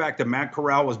 despite the fact that Matt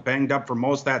Corral was banged up for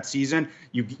most that season.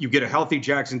 You get a healthy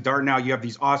Jackson Dart now. You have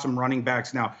these awesome running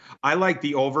backs now. I like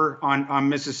the over on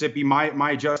Mississippi.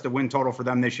 My adjusted win total for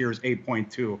them this year is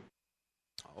 8.2.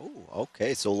 Oh,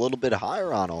 okay. So a little bit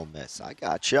higher on Ole Miss. I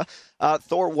gotcha.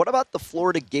 Thor, what about the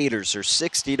Florida Gators? They're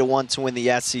 60-1 to win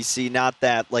the SEC. Not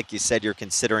that, like you said, you're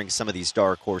considering some of these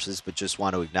dark horses, but just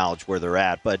want to acknowledge where they're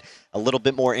at. But a little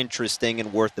bit more interesting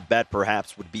and worth the bet,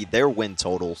 perhaps, would be their win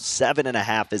total.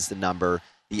 7.5 is the number.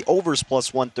 The over's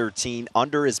plus 113.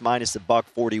 Under is minus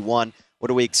 $141. What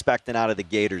are we expecting out of the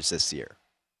Gators this year?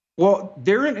 Well,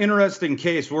 they're an interesting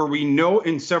case where we know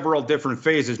in several different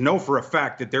phases, know for a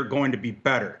fact that they're going to be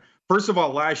better. First of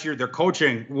all, last year, their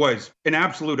coaching was an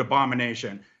absolute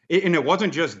abomination. And it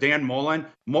wasn't just Dan Mullen,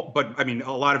 but, I mean,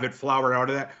 a lot of it flowered out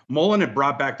of that. Mullen had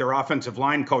brought back their offensive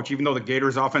line coach, even though the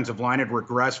Gators' offensive line had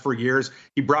regressed for years.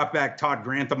 He brought back Todd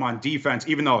Grantham on defense,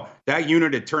 even though that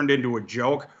unit had turned into a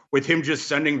joke with him just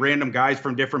sending random guys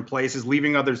from different places,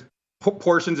 leaving others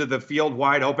portions of the field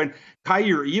wide open.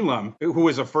 Kaiir Elam, who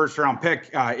was a first-round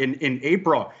pick in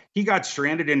April, he got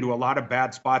stranded into a lot of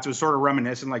bad spots. It was sort of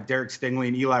reminiscent like Derek Stingley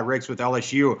and Eli Ricks with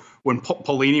LSU when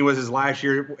Pelini was his last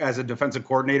year as a defensive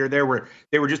coordinator there, where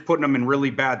they were just putting him in really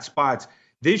bad spots.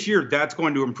 This year, that's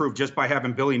going to improve just by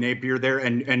having Billy Napier there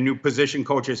and new position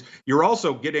coaches. You're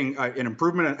also getting an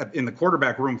improvement in the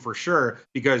quarterback room for sure,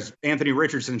 because Anthony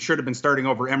Richardson should have been starting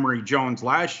over Emory Jones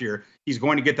last year. He's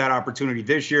going to get that opportunity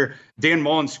this year. Dan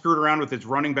Mullen screwed around with his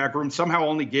running back room, somehow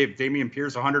only gave Dameon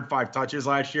Pierce 105 touches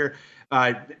last year.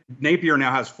 Napier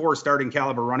now has 4 starting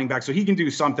caliber running backs, so he can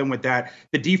do something with that.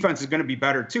 The defense is going to be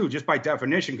better too, just by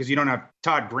definition, because you don't have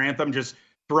Todd Grantham just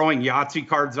throwing Yahtzee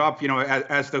cards up,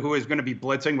 as to who is going to be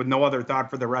blitzing with no other thought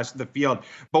for the rest of the field.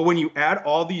 But when you add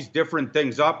all these different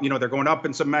things up, they're going up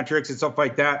in some metrics and stuff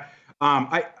like that.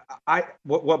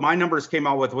 What my numbers came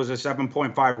out with was a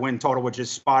 7.5 win total, which is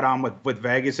spot on with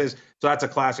Vegas's. So that's a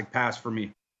classic pass for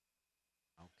me.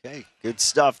 Okay, good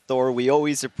stuff, Thor. We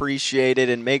always appreciate it.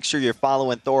 And make sure you're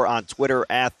following Thor on Twitter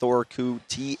at Thorku,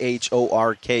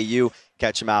 THORKU.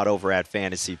 Catch him out over at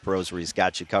Fantasy Pros, where he's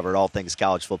got you covered, all things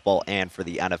college football and for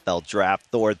the NFL draft.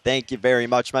 Thor, thank you very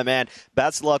much, my man.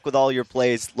 Best of luck with all your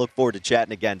plays. Look forward to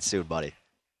chatting again soon, buddy.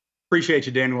 Appreciate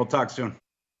you, Danny. We'll talk soon.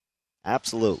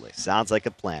 Absolutely. Sounds like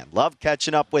a plan. Love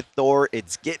catching up with Thor.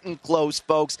 It's getting close,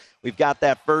 folks. We've got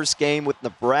that first game with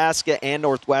Nebraska and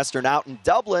Northwestern out in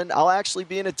Dublin. I'll actually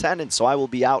be in attendance, so I will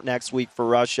be out next week for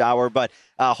Rush Hour. But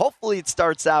hopefully it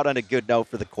starts out on a good note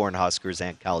for the Cornhuskers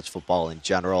and college football in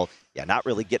general. Yeah, not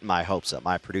really getting my hopes up.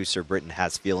 My producer, Britton,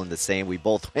 has feeling the same. We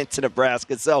both went to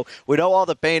Nebraska, so we know all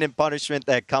the pain and punishment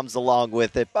that comes along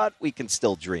with it, but we can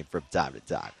still dream from time to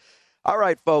time. All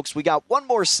right, folks, we got one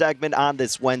more segment on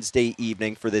this Wednesday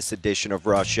evening for this edition of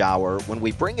Rush Hour. When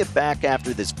we bring it back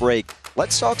after this break,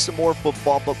 let's talk some more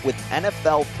football, but with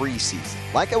NFL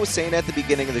preseason. Like I was saying at the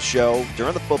beginning of the show,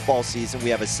 during the football season, we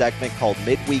have a segment called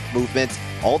Midweek Movements,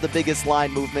 all the biggest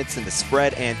line movements in the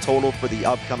spread and total for the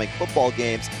upcoming football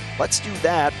games. Let's do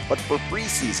that, but for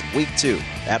preseason, week 2.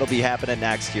 That'll be happening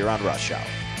next here on Rush Hour.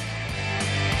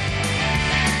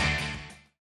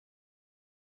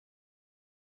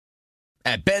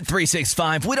 At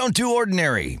Bet365, we don't do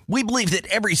ordinary. We believe that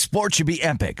every sport should be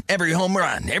epic. Every home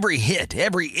run, every hit,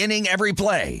 every inning, every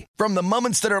play. From the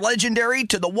moments that are legendary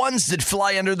to the ones that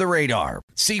fly under the radar.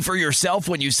 See for yourself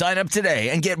when you sign up today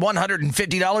and get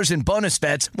 $150 in bonus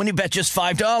bets when you bet just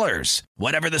 $5.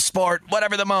 Whatever the sport,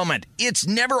 whatever the moment, it's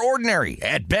never ordinary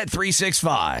at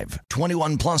Bet365.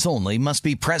 21 plus only. Must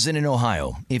be present in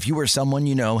Ohio. If you or someone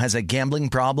you know has a gambling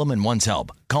problem and wants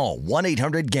help, call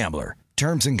 1-800-GAMBLER.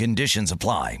 Terms and conditions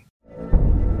apply.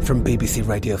 From BBC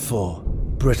Radio 4,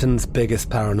 Britain's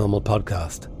biggest paranormal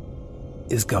podcast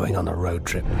is going on a road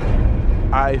trip.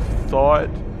 I thought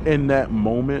in that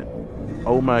moment,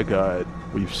 oh my God,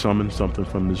 we've summoned something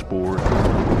from this board.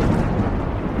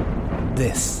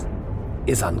 This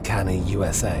is Uncanny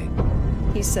USA.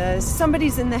 He says,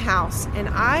 somebody's in the house, and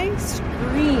I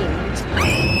screamed.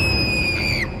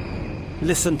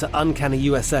 Listen to Uncanny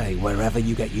USA wherever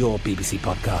you get your BBC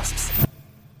podcasts,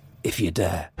 if you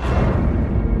dare.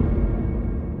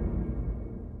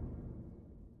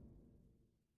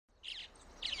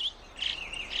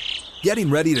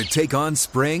 Getting ready to take on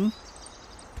spring?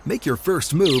 Make your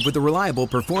first move with the reliable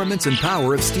performance and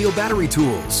power of Steel battery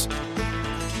tools.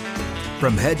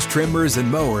 From hedge trimmers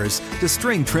and mowers to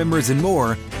string trimmers and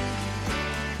more,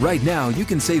 right now you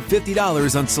can save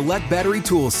 $50 on select battery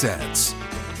tool sets.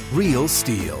 Real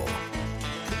Steel.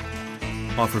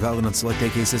 Offer valid on select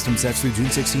AK system sets through June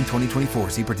 16, 2024.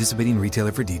 See participating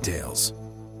retailer for details.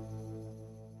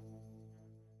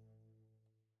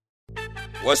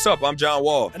 What's up? I'm John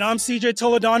Wall. And I'm CJ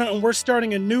Toledano, and we're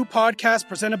starting a new podcast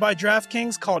presented by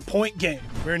DraftKings called Point Game.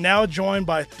 We're now joined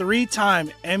by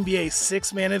three-time NBA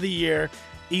Sixth Man of the Year,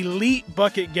 elite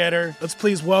bucket getter. Let's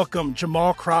please welcome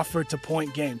Jamal Crawford to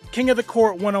Point Game. King of the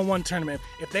Court one-on-one tournament.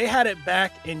 If they had it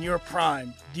back in your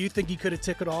prime, do you think you could have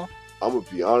took it all? I'm going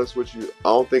to be honest with you. I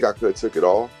don't think I could have took it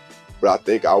all, but I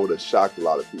think I would have shocked a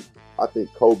lot of people. I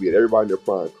think Kobe and everybody in their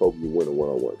prime, Kobe would win a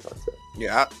one-on-one contest.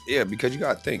 Yeah, because you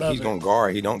got to think. He's going to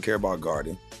guard. He don't care about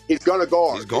guarding. He's going to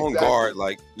guard. He's going to guard.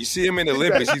 Like, you see him in the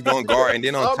Olympics, he's going to guard. And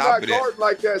then on top of that. I'm not guarding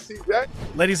like that, CJ.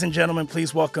 Ladies and gentlemen,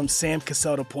 please welcome Sam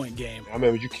Cassell to Point Game. I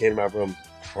remember you came to my room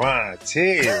crying,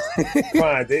 tears.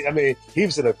 Crying. I mean, he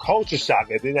was in a culture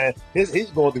shock. And then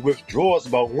he's going through withdrawals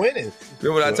about winning.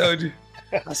 Remember what I told you?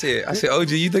 I said,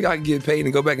 OG, you think I can get paid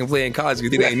and go back and play in college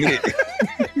because it ain't it?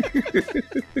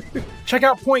 Check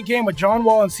out Point Game with John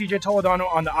Wall and CJ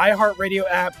Toledano on the iHeartRadio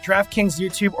app, DraftKings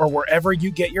YouTube, or wherever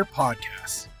you get your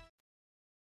podcasts.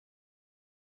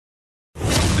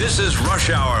 This is Rush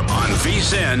Hour on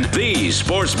VSiN, the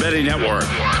Sports Betting Network.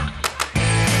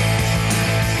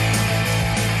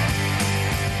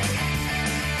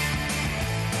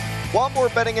 Want more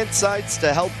betting insights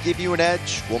to help give you an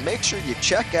edge? Well, make sure you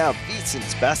check out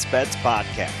VSiN's Best Bets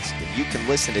podcast. And you can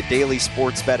listen to daily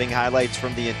sports betting highlights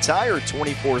from the entire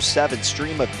 24/7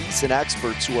 stream of VSiN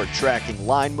experts who are tracking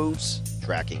line moves,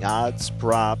 tracking odds,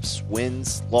 props,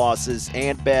 wins, losses,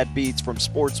 and bad beats from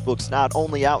sportsbooks not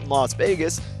only out in Las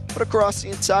Vegas, but across the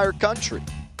entire country.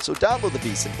 So download the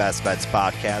VSiN Best Bets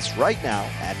podcast right now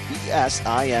at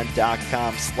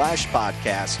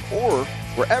vsin.com/podcast or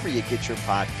wherever you get your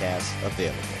podcasts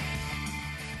available.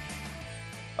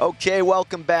 Okay,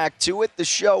 welcome back to it. The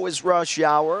show is Rush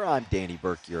Hour. I'm Danny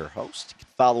Burke, your host. You can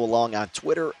follow along on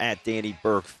Twitter at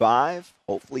DannyBurke5.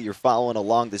 Hopefully you're following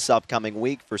along this upcoming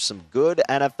week for some good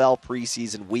NFL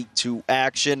preseason Week 2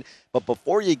 action. But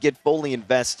before you get fully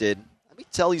invested, let me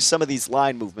tell you some of these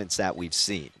line movements that we've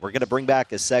seen. We're going to bring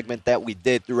back a segment that we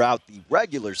did throughout the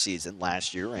regular season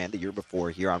last year and the year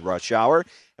before here on Rush Hour.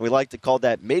 And we like to call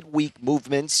that midweek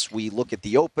movements. We look at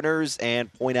the openers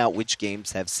and point out which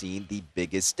games have seen the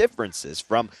biggest differences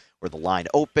from where the line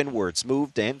opened, where it's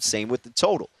moved, and same with the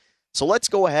total. So let's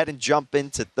go ahead and jump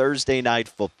into Thursday Night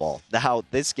Football. Now,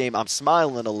 this game, I'm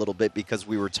smiling a little bit because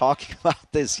we were talking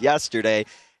about this yesterday,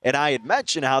 and I had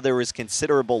mentioned how there was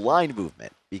considerable line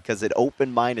movement because it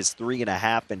opened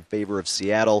 -3.5 in favor of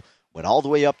Seattle, went all the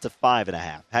way up to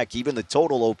 5.5. Heck, even the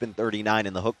total opened 39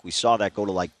 in the hook. We saw that go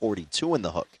to like 42 in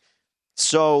the hook.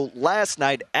 So last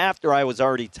night, after I was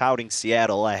already touting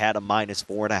Seattle, I had a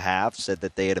 -4.5, said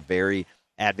that they had a very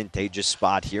advantageous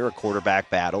spot here, a quarterback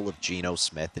battle of Geno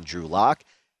Smith and Drew Lock.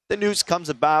 The news comes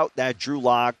about that Drew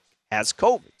Lock has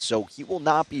COVID, so he will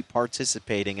not be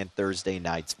participating in Thursday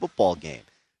night's football game.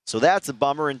 So that's a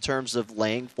bummer in terms of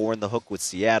laying 4 in the hook with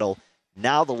Seattle.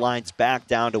 Now the line's back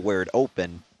down to where it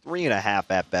opened,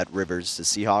 3.5 at Bet Rivers. The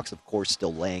Seahawks, of course,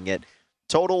 still laying it.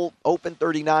 Total open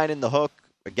 39 in the hook.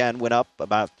 Again, went up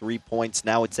about 3 points.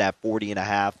 Now it's at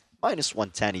 40.5,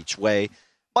 -110 each way.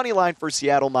 Money line for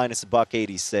Seattle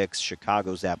 -$1.86.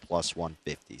 Chicago's at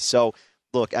 +150. So,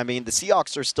 look, I mean, the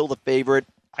Seahawks are still the favorite.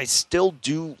 I still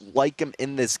do like them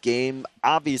in this game.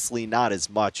 Obviously not as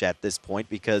much at this point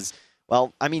because,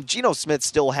 well, I mean, Geno Smith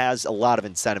still has a lot of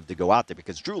incentive to go out there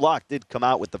because Drew Lock did come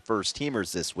out with the first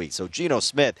teamers this week. So Geno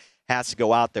Smith has to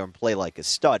go out there and play like a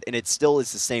stud. And it still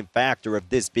is the same factor of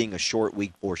this being a short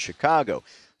week for Chicago.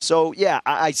 So, yeah,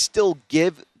 I still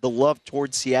give the love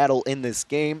towards Seattle in this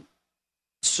game.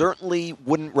 Certainly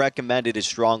wouldn't recommend it as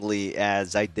strongly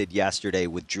as I did yesterday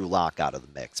with Drew Lock out of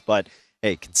the mix. But,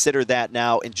 hey, consider that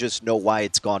now and just know why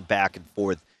it's gone back and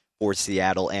forth for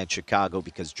Seattle and Chicago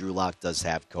because Drew Lock does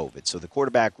have COVID. So the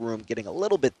quarterback room getting a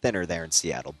little bit thinner there in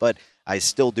Seattle. But I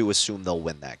still do assume they'll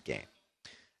win that game.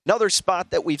 Another spot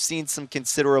that we've seen some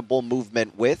considerable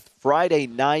movement with, Friday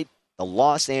night, the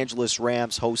Los Angeles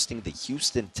Rams hosting the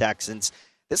Houston Texans.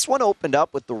 This one opened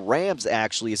up with the Rams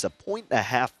actually as a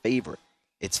 1.5 favorite.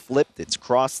 It's flipped. It's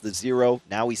crossed the 0.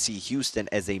 Now we see Houston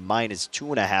as a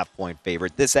 -2.5 point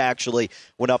favorite. This actually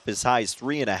went up as high as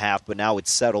 3.5, but now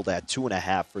it's settled at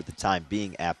 2.5 for the time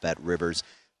being at Bet Rivers.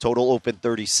 Total open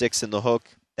 36 in the hook.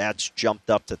 That's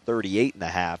jumped up to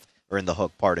 38.5, or in the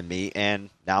hook, pardon me. And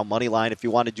now money line, if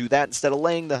you want to do that, instead of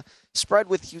laying the spread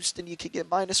with Houston, you could get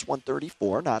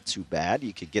 -134. Not too bad.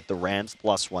 You could get the Rams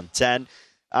 +110.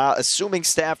 Assuming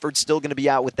Stafford's still going to be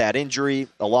out with that injury,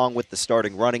 along with the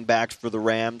starting running backs for the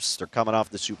Rams. They're coming off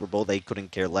the Super Bowl. They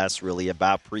couldn't care less, really,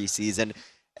 about preseason.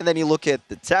 And then you look at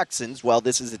the Texans. Well,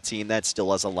 this is a team that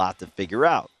still has a lot to figure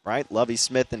out, right? Lovie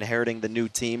Smith inheriting the new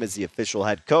team as the official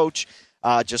head coach,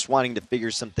 just wanting to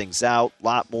figure some things out. A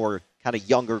lot more kind of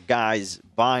younger guys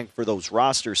vying for those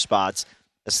roster spots.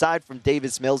 Aside from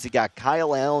Davis Mills, you got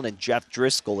Kyle Allen and Jeff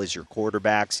Driscoll as your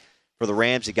quarterbacks. For the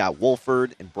Rams, you got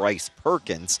Wolford and Bryce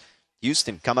Perkins.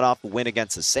 Houston coming off a win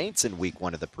against the Saints in week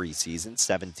 1 of the preseason,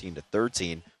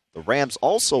 17-13. The Rams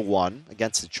also won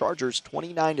against the Chargers,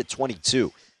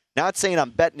 29-22. Not saying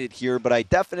I'm betting it here, but I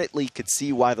definitely could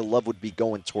see why the love would be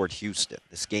going toward Houston.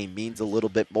 This game means a little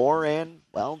bit more, and,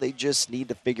 well, they just need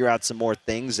to figure out some more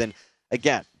things. And,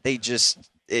 again, it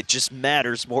just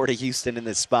matters more to Houston in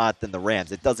this spot than the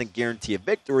Rams. It doesn't guarantee a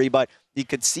victory, but you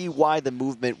could see why the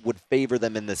movement would favor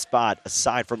them in this spot,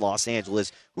 aside from Los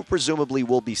Angeles, who presumably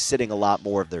will be sitting a lot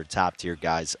more of their top-tier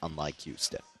guys, unlike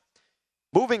Houston.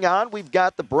 Moving on, we've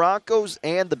got the Broncos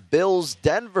and the Bills.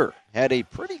 Denver had a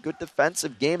pretty good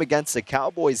defensive game against the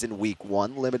Cowboys in week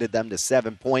 1, limited them to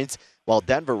 7 points, while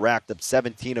Denver racked up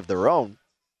 17 of their own.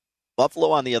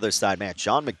 Buffalo on the other side, man,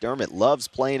 Sean McDermott loves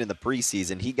playing in the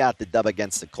preseason. He got the dub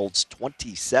against the Colts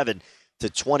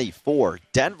 27-24.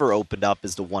 Denver opened up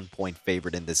as the 1-point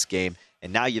favorite in this game,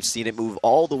 and now you've seen it move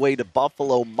all the way to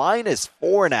Buffalo minus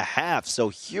 4.5, so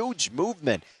huge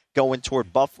movement going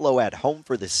toward Buffalo at home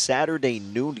for the Saturday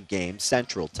noon game,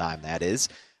 Central Time, that is.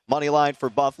 Money line for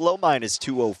Buffalo, minus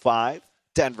 205.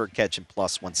 Denver catching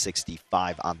plus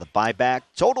 165 on the buyback.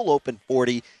 Total open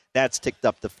 40. That's ticked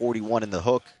up to 41 in the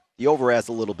hook. The over has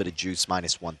a little bit of juice,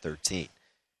 minus 113.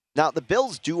 Now, the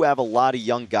Bills do have a lot of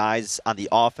young guys on the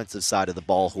offensive side of the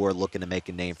ball who are looking to make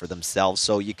a name for themselves,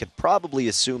 so you could probably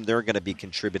assume they're going to be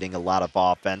contributing a lot of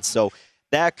offense. So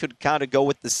that could kind of go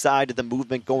with the side of the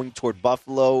movement going toward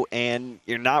Buffalo, and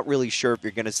you're not really sure if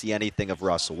you're going to see anything of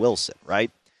Russell Wilson, right?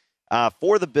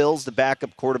 For the Bills, the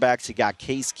backup quarterbacks, you got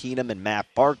Case Keenum and Matt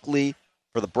Barkley.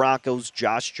 For the Broncos,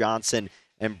 Josh Johnson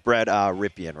and Brett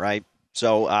Ripien, right?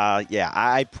 So,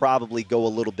 I'd probably go a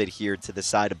little bit here to the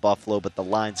side of Buffalo, but the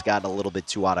line's gotten a little bit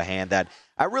too out of hand that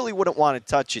I really wouldn't want to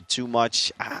touch it too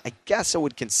much. I guess I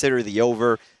would consider the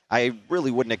over. I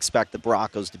really wouldn't expect the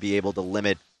Broncos to be able to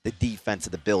limit the defense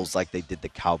of the Bills like they did the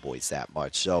Cowboys that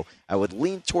much. So I would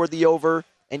lean toward the over.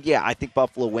 And, yeah, I think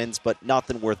Buffalo wins, but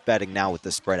nothing worth betting now with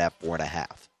the spread at 4.5.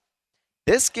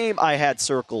 This game I had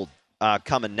circled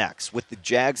coming next with the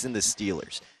Jags and the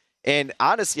Steelers. And,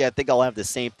 honestly, I think I'll have the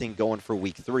same thing going for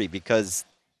week 3 because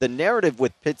the narrative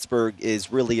with Pittsburgh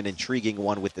is really an intriguing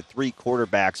one with the 3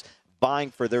 quarterbacks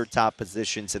vying for their top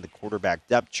positions in the quarterback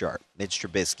depth chart. Mitch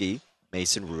Trubisky,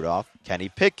 Mason Rudolph, Kenny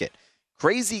Pickett.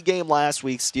 Crazy game last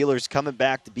week. Steelers coming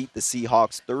back to beat the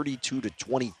Seahawks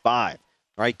 32-25.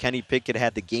 Right, Kenny Pickett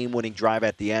had the game-winning drive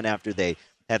at the end after they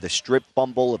had the strip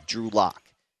fumble of Drew Lock.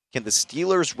 Can the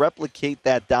Steelers replicate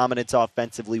that dominance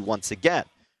offensively once again?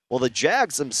 Well, the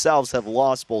Jags themselves have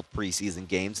lost both preseason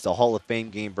games, the Hall of Fame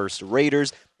game versus the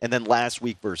Raiders, and then last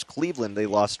week versus Cleveland, they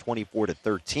lost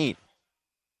 24-13.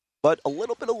 But a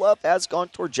little bit of love has gone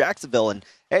toward Jacksonville. And,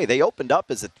 hey, they opened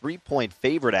up as a 3-point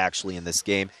favorite, actually, in this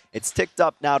game. It's ticked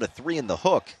up now to 3 in the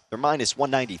hook. They're minus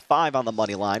 195 on the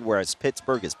money line, whereas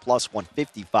Pittsburgh is plus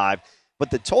 155. But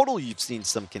the total, you've seen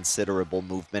some considerable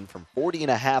movement from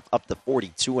 40.5 up to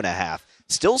 42.5.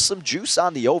 Still some juice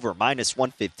on the over, minus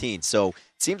 115. So it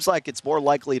seems like it's more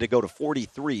likely to go to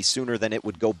 43 sooner than it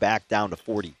would go back down to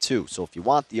 42. So if you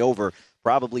want the over,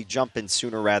 probably jump in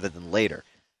sooner rather than later.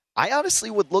 I honestly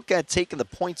would look at taking the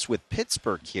points with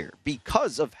Pittsburgh here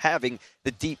because of having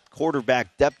the deep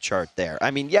quarterback depth chart there. I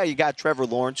mean, yeah, you got Trevor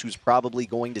Lawrence, who's probably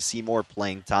going to see more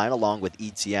playing time, along with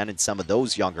ETN and some of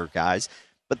those younger guys.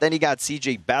 But then you got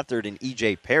C.J. Beathard and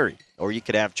E.J. Perry. Or you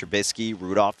could have Trubisky,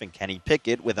 Rudolph, and Kenny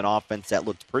Pickett with an offense that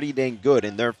looked pretty dang good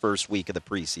in their first week of the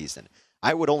preseason.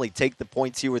 I would only take the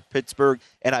points here with Pittsburgh,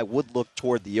 and I would look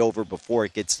toward the over before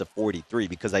it gets to 43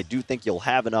 because I do think you'll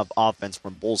have enough offense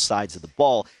from both sides of the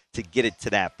ball to get it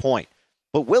to that point.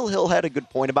 But Will Hill had a good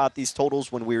point about these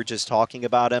totals when we were just talking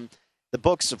about him. The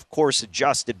books, of course,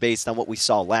 adjusted based on what we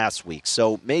saw last week.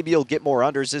 So maybe he'll get more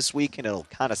unders this week, and it'll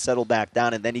kind of settle back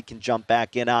down, and then he can jump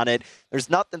back in on it. There's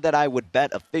nothing that I would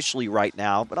bet officially right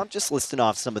now, but I'm just listing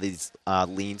off some of these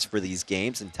leans for these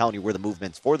games and telling you where the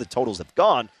movements for the totals have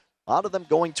gone. A lot of them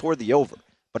going toward the over.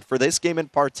 But for this game in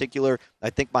particular, I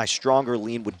think my stronger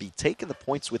lean would be taking the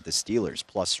points with the Steelers,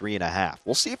 plus 3.5.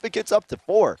 We'll see if it gets up to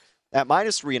 4. At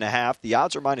minus 3.5, the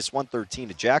odds are minus 113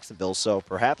 to Jacksonville, so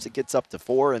perhaps it gets up to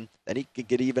 4, and then he could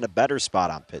get even a better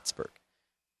spot on Pittsburgh.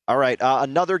 All right,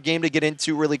 another game to get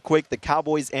into really quick. The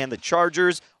Cowboys and the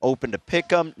Chargers open to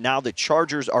pick 'em. Now the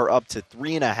Chargers are up to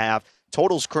 3.5.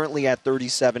 Total's currently at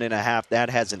 37.5. That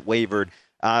hasn't wavered.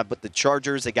 But the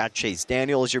Chargers, they got Chase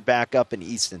Daniel as your backup and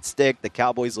Easton Stick. The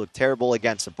Cowboys look terrible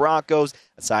against the Broncos.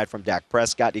 Aside from Dak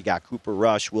Prescott, you got Cooper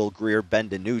Rush, Will Grier, Ben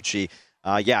DiNucci.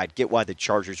 I'd get why the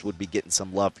Chargers would be getting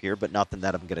some love here, but nothing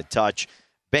that I'm going to touch.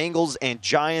 Bengals and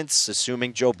Giants,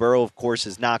 assuming Joe Burrow, of course,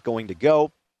 is not going to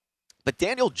go. But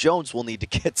Daniel Jones will need to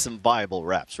get some viable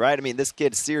reps, right? I mean, this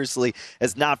kid seriously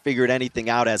has not figured anything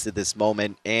out as of this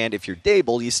moment. And if you're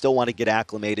Dable, you still want to get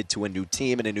acclimated to a new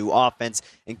team and a new offense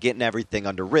and getting everything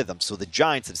under rhythm. So the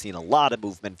Giants have seen a lot of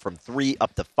movement from 3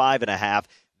 up to 5.5.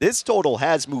 This total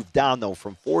has moved down, though,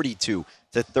 from 42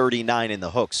 to 39 in the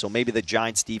hook. So maybe the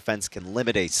Giants defense can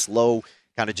limit a slow,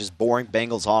 kind of just boring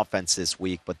Bengals offense this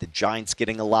week. But the Giants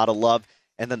getting a lot of love.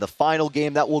 And then the final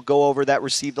game that we'll go over that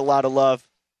received a lot of love.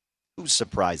 Who's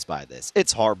surprised by this?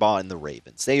 It's Harbaugh and the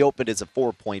Ravens. They opened as a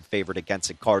 4-point favorite against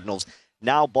the Cardinals.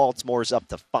 Now Baltimore's up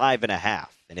to 5.5.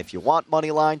 And if you want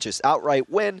money line, just outright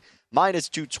win, minus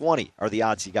 220 are the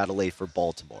odds you got to lay for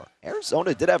Baltimore.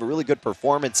 Arizona did have a really good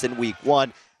performance in week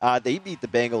 1. They beat the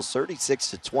Bengals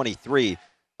 36-23,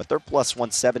 but they're plus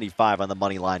 175 on the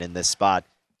money line in this spot.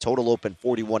 Total open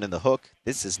 41 in the hook.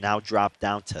 This is now dropped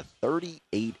down to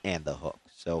 38 and the hook.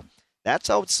 So that's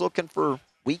how it's looking for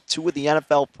Week 2 of the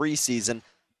NFL preseason.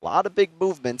 A lot of big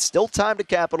movement. Still time to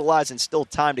capitalize and still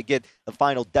time to get the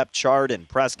final depth chart and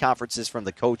press conferences from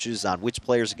the coaches on which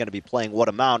players are going to be playing what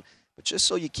amount. But just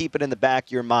so you keep it in the back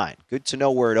of your mind. Good to know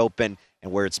where it opened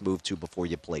and where it's moved to before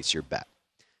you place your bet.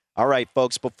 All right,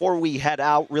 folks, before we head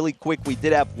out, really quick, we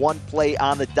did have one play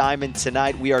on the diamond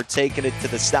tonight. We are taking it to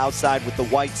the south side with the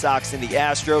White Sox and the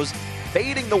Astros.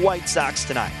 Fading the White Sox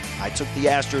tonight. I took the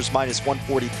Astros minus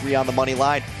 143 on the money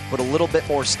line, put a little bit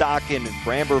more stock in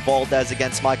Framber Valdez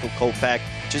against Michael Kopech.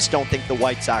 Just don't think the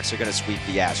White Sox are going to sweep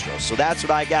the Astros. So that's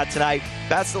what I got tonight.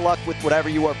 Best of luck with whatever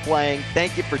you are playing.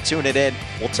 Thank you for tuning in.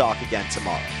 We'll talk again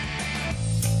tomorrow.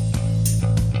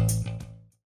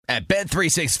 At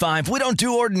Bet365, we don't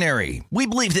do ordinary. We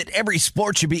believe that every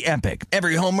sport should be epic.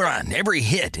 Every home run, every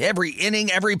hit, every inning,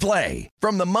 every play.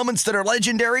 From the moments that are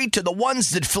legendary to the ones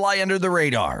that fly under the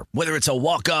radar. Whether it's a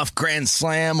walk-off grand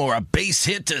slam or a base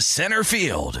hit to center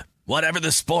field. Whatever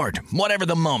the sport, whatever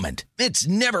the moment. It's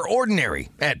never ordinary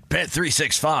at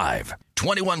Bet365.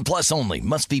 21 plus only.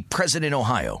 Must be present in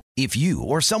Ohio. If you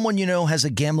or someone you know has a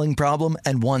gambling problem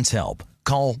and wants help,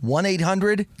 call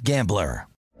 1-800-GAMBLER.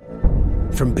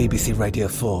 From BBC Radio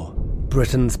 4,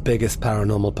 Britain's biggest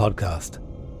paranormal podcast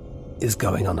is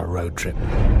going on a road trip.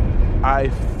 I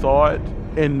thought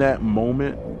in that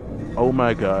moment, oh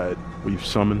my God, we've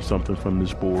summoned something from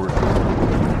this board.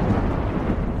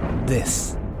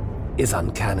 This is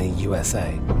Uncanny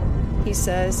USA. He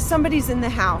says, somebody's in the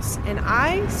house, and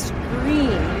I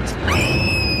screamed.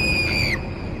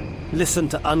 Listen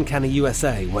to Uncanny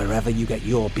USA wherever you get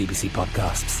your BBC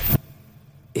podcasts,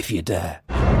 if you dare.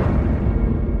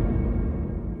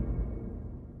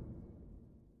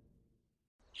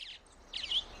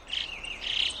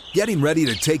 Getting ready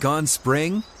to take on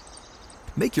spring?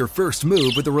 Make your first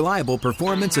move with the reliable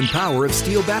performance and power of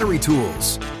Steel battery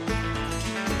tools.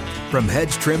 From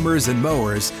hedge trimmers and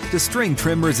mowers to string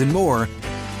trimmers and more,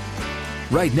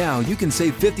 right now you can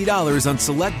save $50 on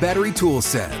select battery tool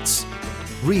sets.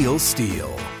 Real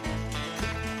Steel.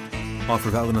 Offer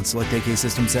valid on select AK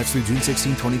system sets through June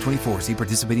 16, 2024. See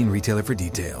participating retailer for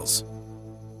details.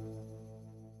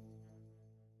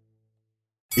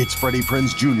 It's Freddie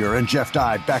Prinze Jr. and Jeff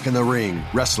Dye back in the ring.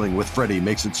 Wrestling with Freddie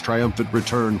makes its triumphant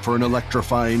return for an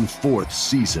electrifying 4th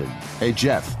season. Hey,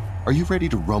 Jeff, are you ready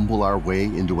to rumble our way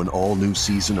into an all-new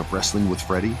season of Wrestling with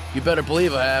Freddie? You better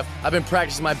believe I have. I've been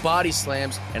practicing my body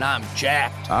slams, and I'm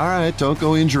jacked. All right, don't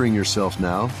go injuring yourself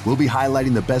now. We'll be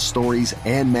highlighting the best stories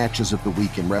and matches of the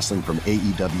week in wrestling from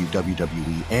AEW,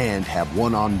 WWE, and have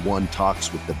one-on-one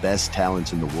talks with the best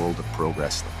talents in the world of pro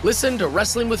wrestling. Listen to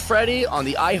Wrestling with Freddie on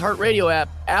the iHeartRadio app,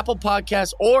 Apple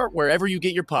Podcasts, or wherever you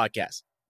get your podcasts.